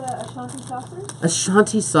called? These are the Ashanti saucers?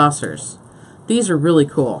 Ashanti saucers. These are really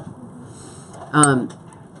cool.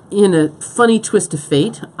 In a funny twist of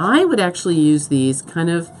fate, I would actually use these kind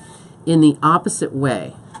of in the opposite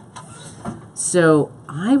way. So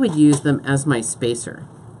I would use them as my spacer.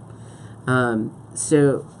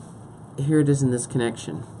 So here it is in this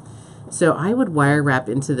connection. So I would wire wrap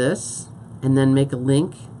into this and then make a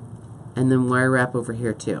link and then wire wrap over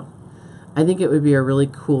here too. I think it would be a really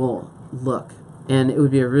cool look, and it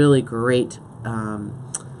would be a really great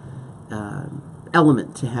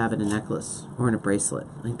element to have in a necklace or in a bracelet.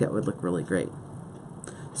 I think that would look really great.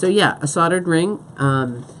 So yeah, a soldered ring.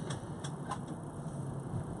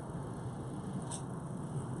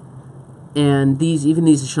 And even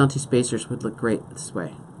these Ashanti spacers would look great this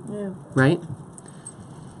way. Yeah. Right?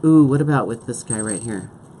 Ooh, what about with this guy right here?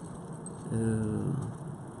 Ooh,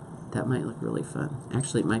 that might look really fun.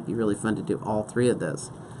 Actually, it might be really fun to do all three of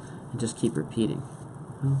those and just keep repeating.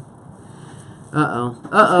 Oh. Uh-oh.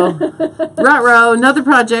 Uh-oh. Ruh-roh, another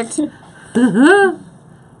project.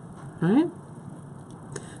 Right?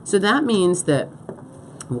 So that means that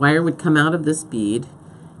wire would come out of this bead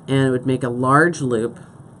and it would make a large loop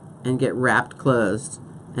and get wrapped closed,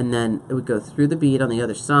 and then it would go through the bead on the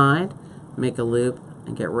other side, make a loop,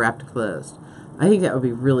 and get wrapped closed. I think that would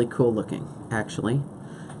be really cool looking, actually.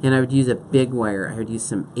 And I would use a big wire. I would use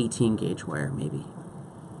some 18 gauge wire, maybe.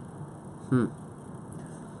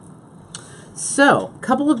 So, a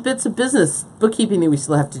couple of bits of business bookkeeping that we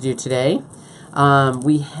still have to do today.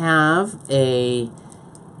 We have a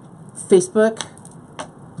Facebook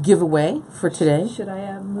giveaway for today. Should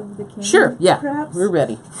I move the camera? Sure, yeah, perhaps? we're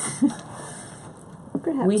ready.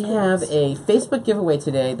 Perhaps, We have a Facebook giveaway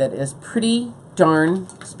today that is pretty darn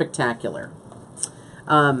spectacular.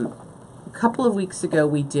 A couple of weeks ago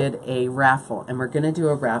we did a raffle, and we're going to do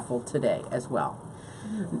a raffle today as well.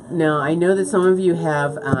 Now, I know that some of you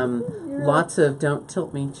have lots of, don't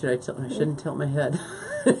tilt me, should I tilt? I shouldn't tilt my head.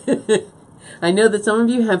 I know that some of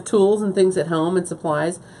you have tools and things at home and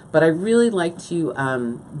supplies, but I really like to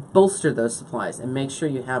bolster those supplies and make sure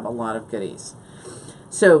you have a lot of goodies.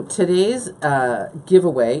 So today's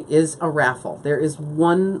giveaway is a raffle. There is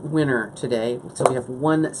one winner today, so we have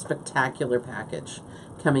one spectacular package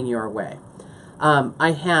coming your way.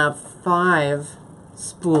 I have 5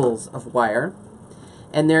 spools of wire,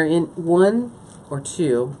 and they're in 1 or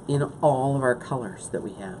 2 in all of our colors that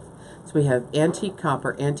we have. So we have antique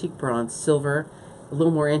copper, antique bronze, silver, a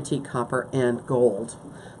little more antique copper, and gold.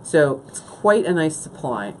 So it's quite a nice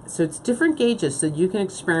supply. So it's different gauges so you can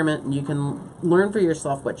experiment and you can learn for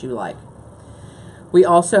yourself what you like. We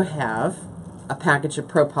also have a package of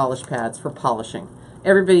pro polish pads for polishing.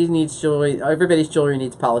 Everybody needs jewelry. Everybody's jewelry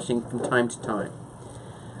needs polishing from time to time.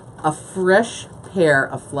 A fresh pair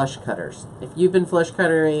of flush cutters. If you've been flush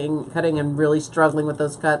cutting and really struggling with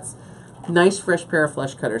those cuts, nice fresh pair of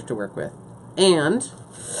flush cutters to work with. And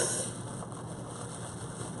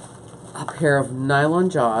a pair of nylon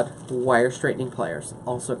jawed wire straightening pliers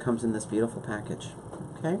also comes in this beautiful package.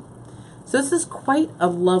 Okay, so this is quite a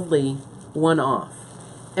lovely one-off.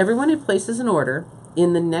 Everyone who places an order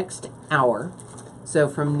in the next hour, so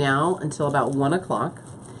from now until about 1 o'clock,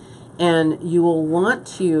 and you will want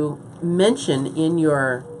to mention in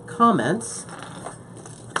your comments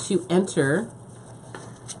to enter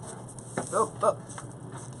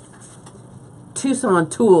Tucson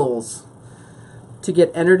Tools to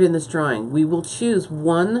get entered in this drawing. We will choose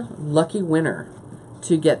one lucky winner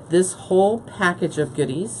to get this whole package of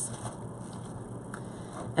goodies.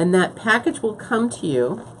 And that package will come to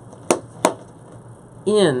you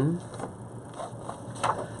in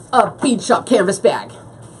a bead shop canvas bag.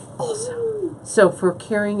 Awesome. So for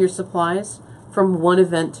carrying your supplies from one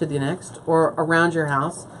event to the next, or around your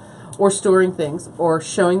house, or storing things, or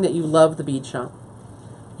showing that you love the bead shop,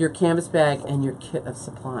 your canvas bag and your kit of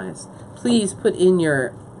supplies. Please put in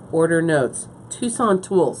your order notes, Tucson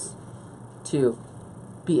Tools, to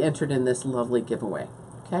be entered in this lovely giveaway.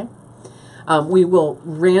 Okay? We will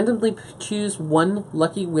randomly choose one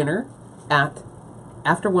lucky winner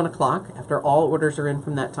after 1 o'clock, after all orders are in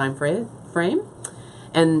from that time frame.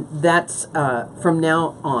 And that's from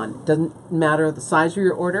now on. Doesn't matter the size of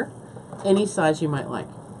your order, any size you might like.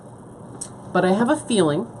 But I have a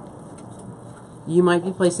feeling you might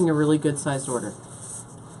be placing a really good sized order.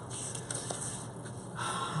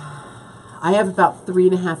 I have about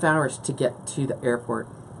 3.5 hours to get to the airport,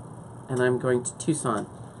 and I'm going to Tucson,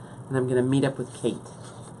 and I'm going to meet up with Kate.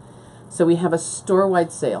 So we have a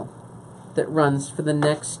store-wide sale that runs for the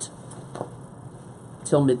next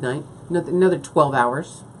till midnight, another 12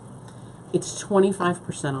 hours. It's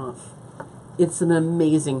 25% off. It's an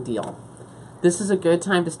amazing deal. This is a good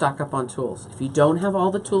time to stock up on tools. If you don't have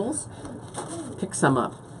all the tools, pick some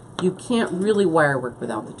up. You can't really wire work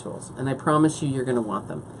without the tools, and I promise you you're going to want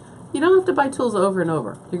them. You don't have to buy tools over and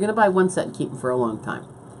over. You're going to buy one set and keep them for a long time.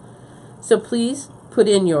 So please put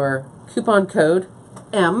in your coupon code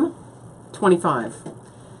M25.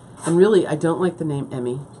 And really, I don't like the name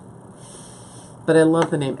Emmy, but I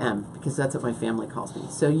love the name M because that's what my family calls me.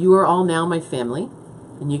 So you are all now my family,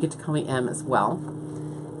 and you get to call me M as well.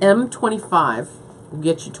 M25 will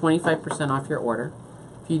get you 25% off your order.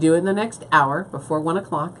 If you do it in the next hour before 1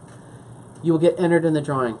 o'clock, you will get entered in the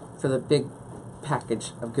drawing for the big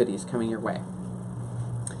package of goodies coming your way.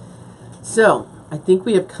 So, I think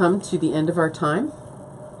we have come to the end of our time.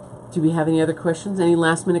 Do we have any other questions? Any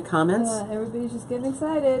last minute comments? Everybody's just getting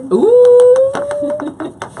excited. Ooh!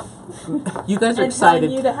 You guys are excited.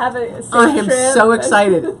 You to have a safe I am trip. so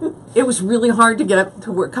excited. It was really hard to get up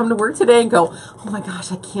to work, come to work today and go, oh my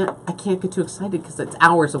gosh, I can't get too excited because it's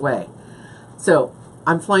hours away. So,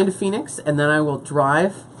 I'm flying to Phoenix, and then I will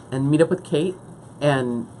drive and meet up with Kate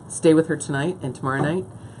and stay with her tonight and tomorrow night,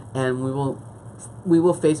 and we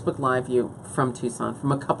will Facebook Live you from Tucson,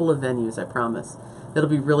 from a couple of venues, I promise. That'll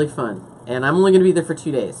be really fun. And I'm only going to be there for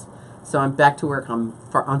 2 days. So I'm back to work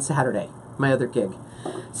on Saturday, my other gig.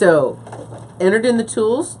 So, entered in the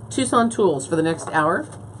tools, Tucson Tools for the next hour.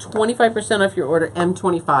 25% off your order,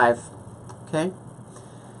 M25. Okay?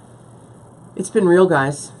 It's been real,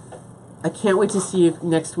 guys. I can't wait to see you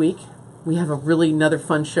next week. We have another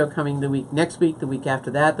fun show coming next week, the week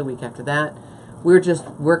after that, the week after that. We're just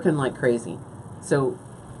working like crazy. So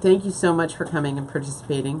thank you so much for coming and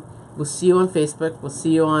participating. We'll see you on Facebook. We'll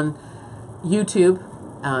see you on YouTube.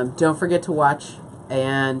 Don't forget to watch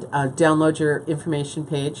and download your information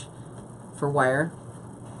page for Wire.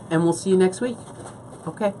 And we'll see you next week.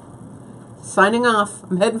 Okay. Signing off.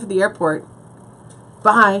 I'm heading for the airport.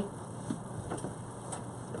 Bye.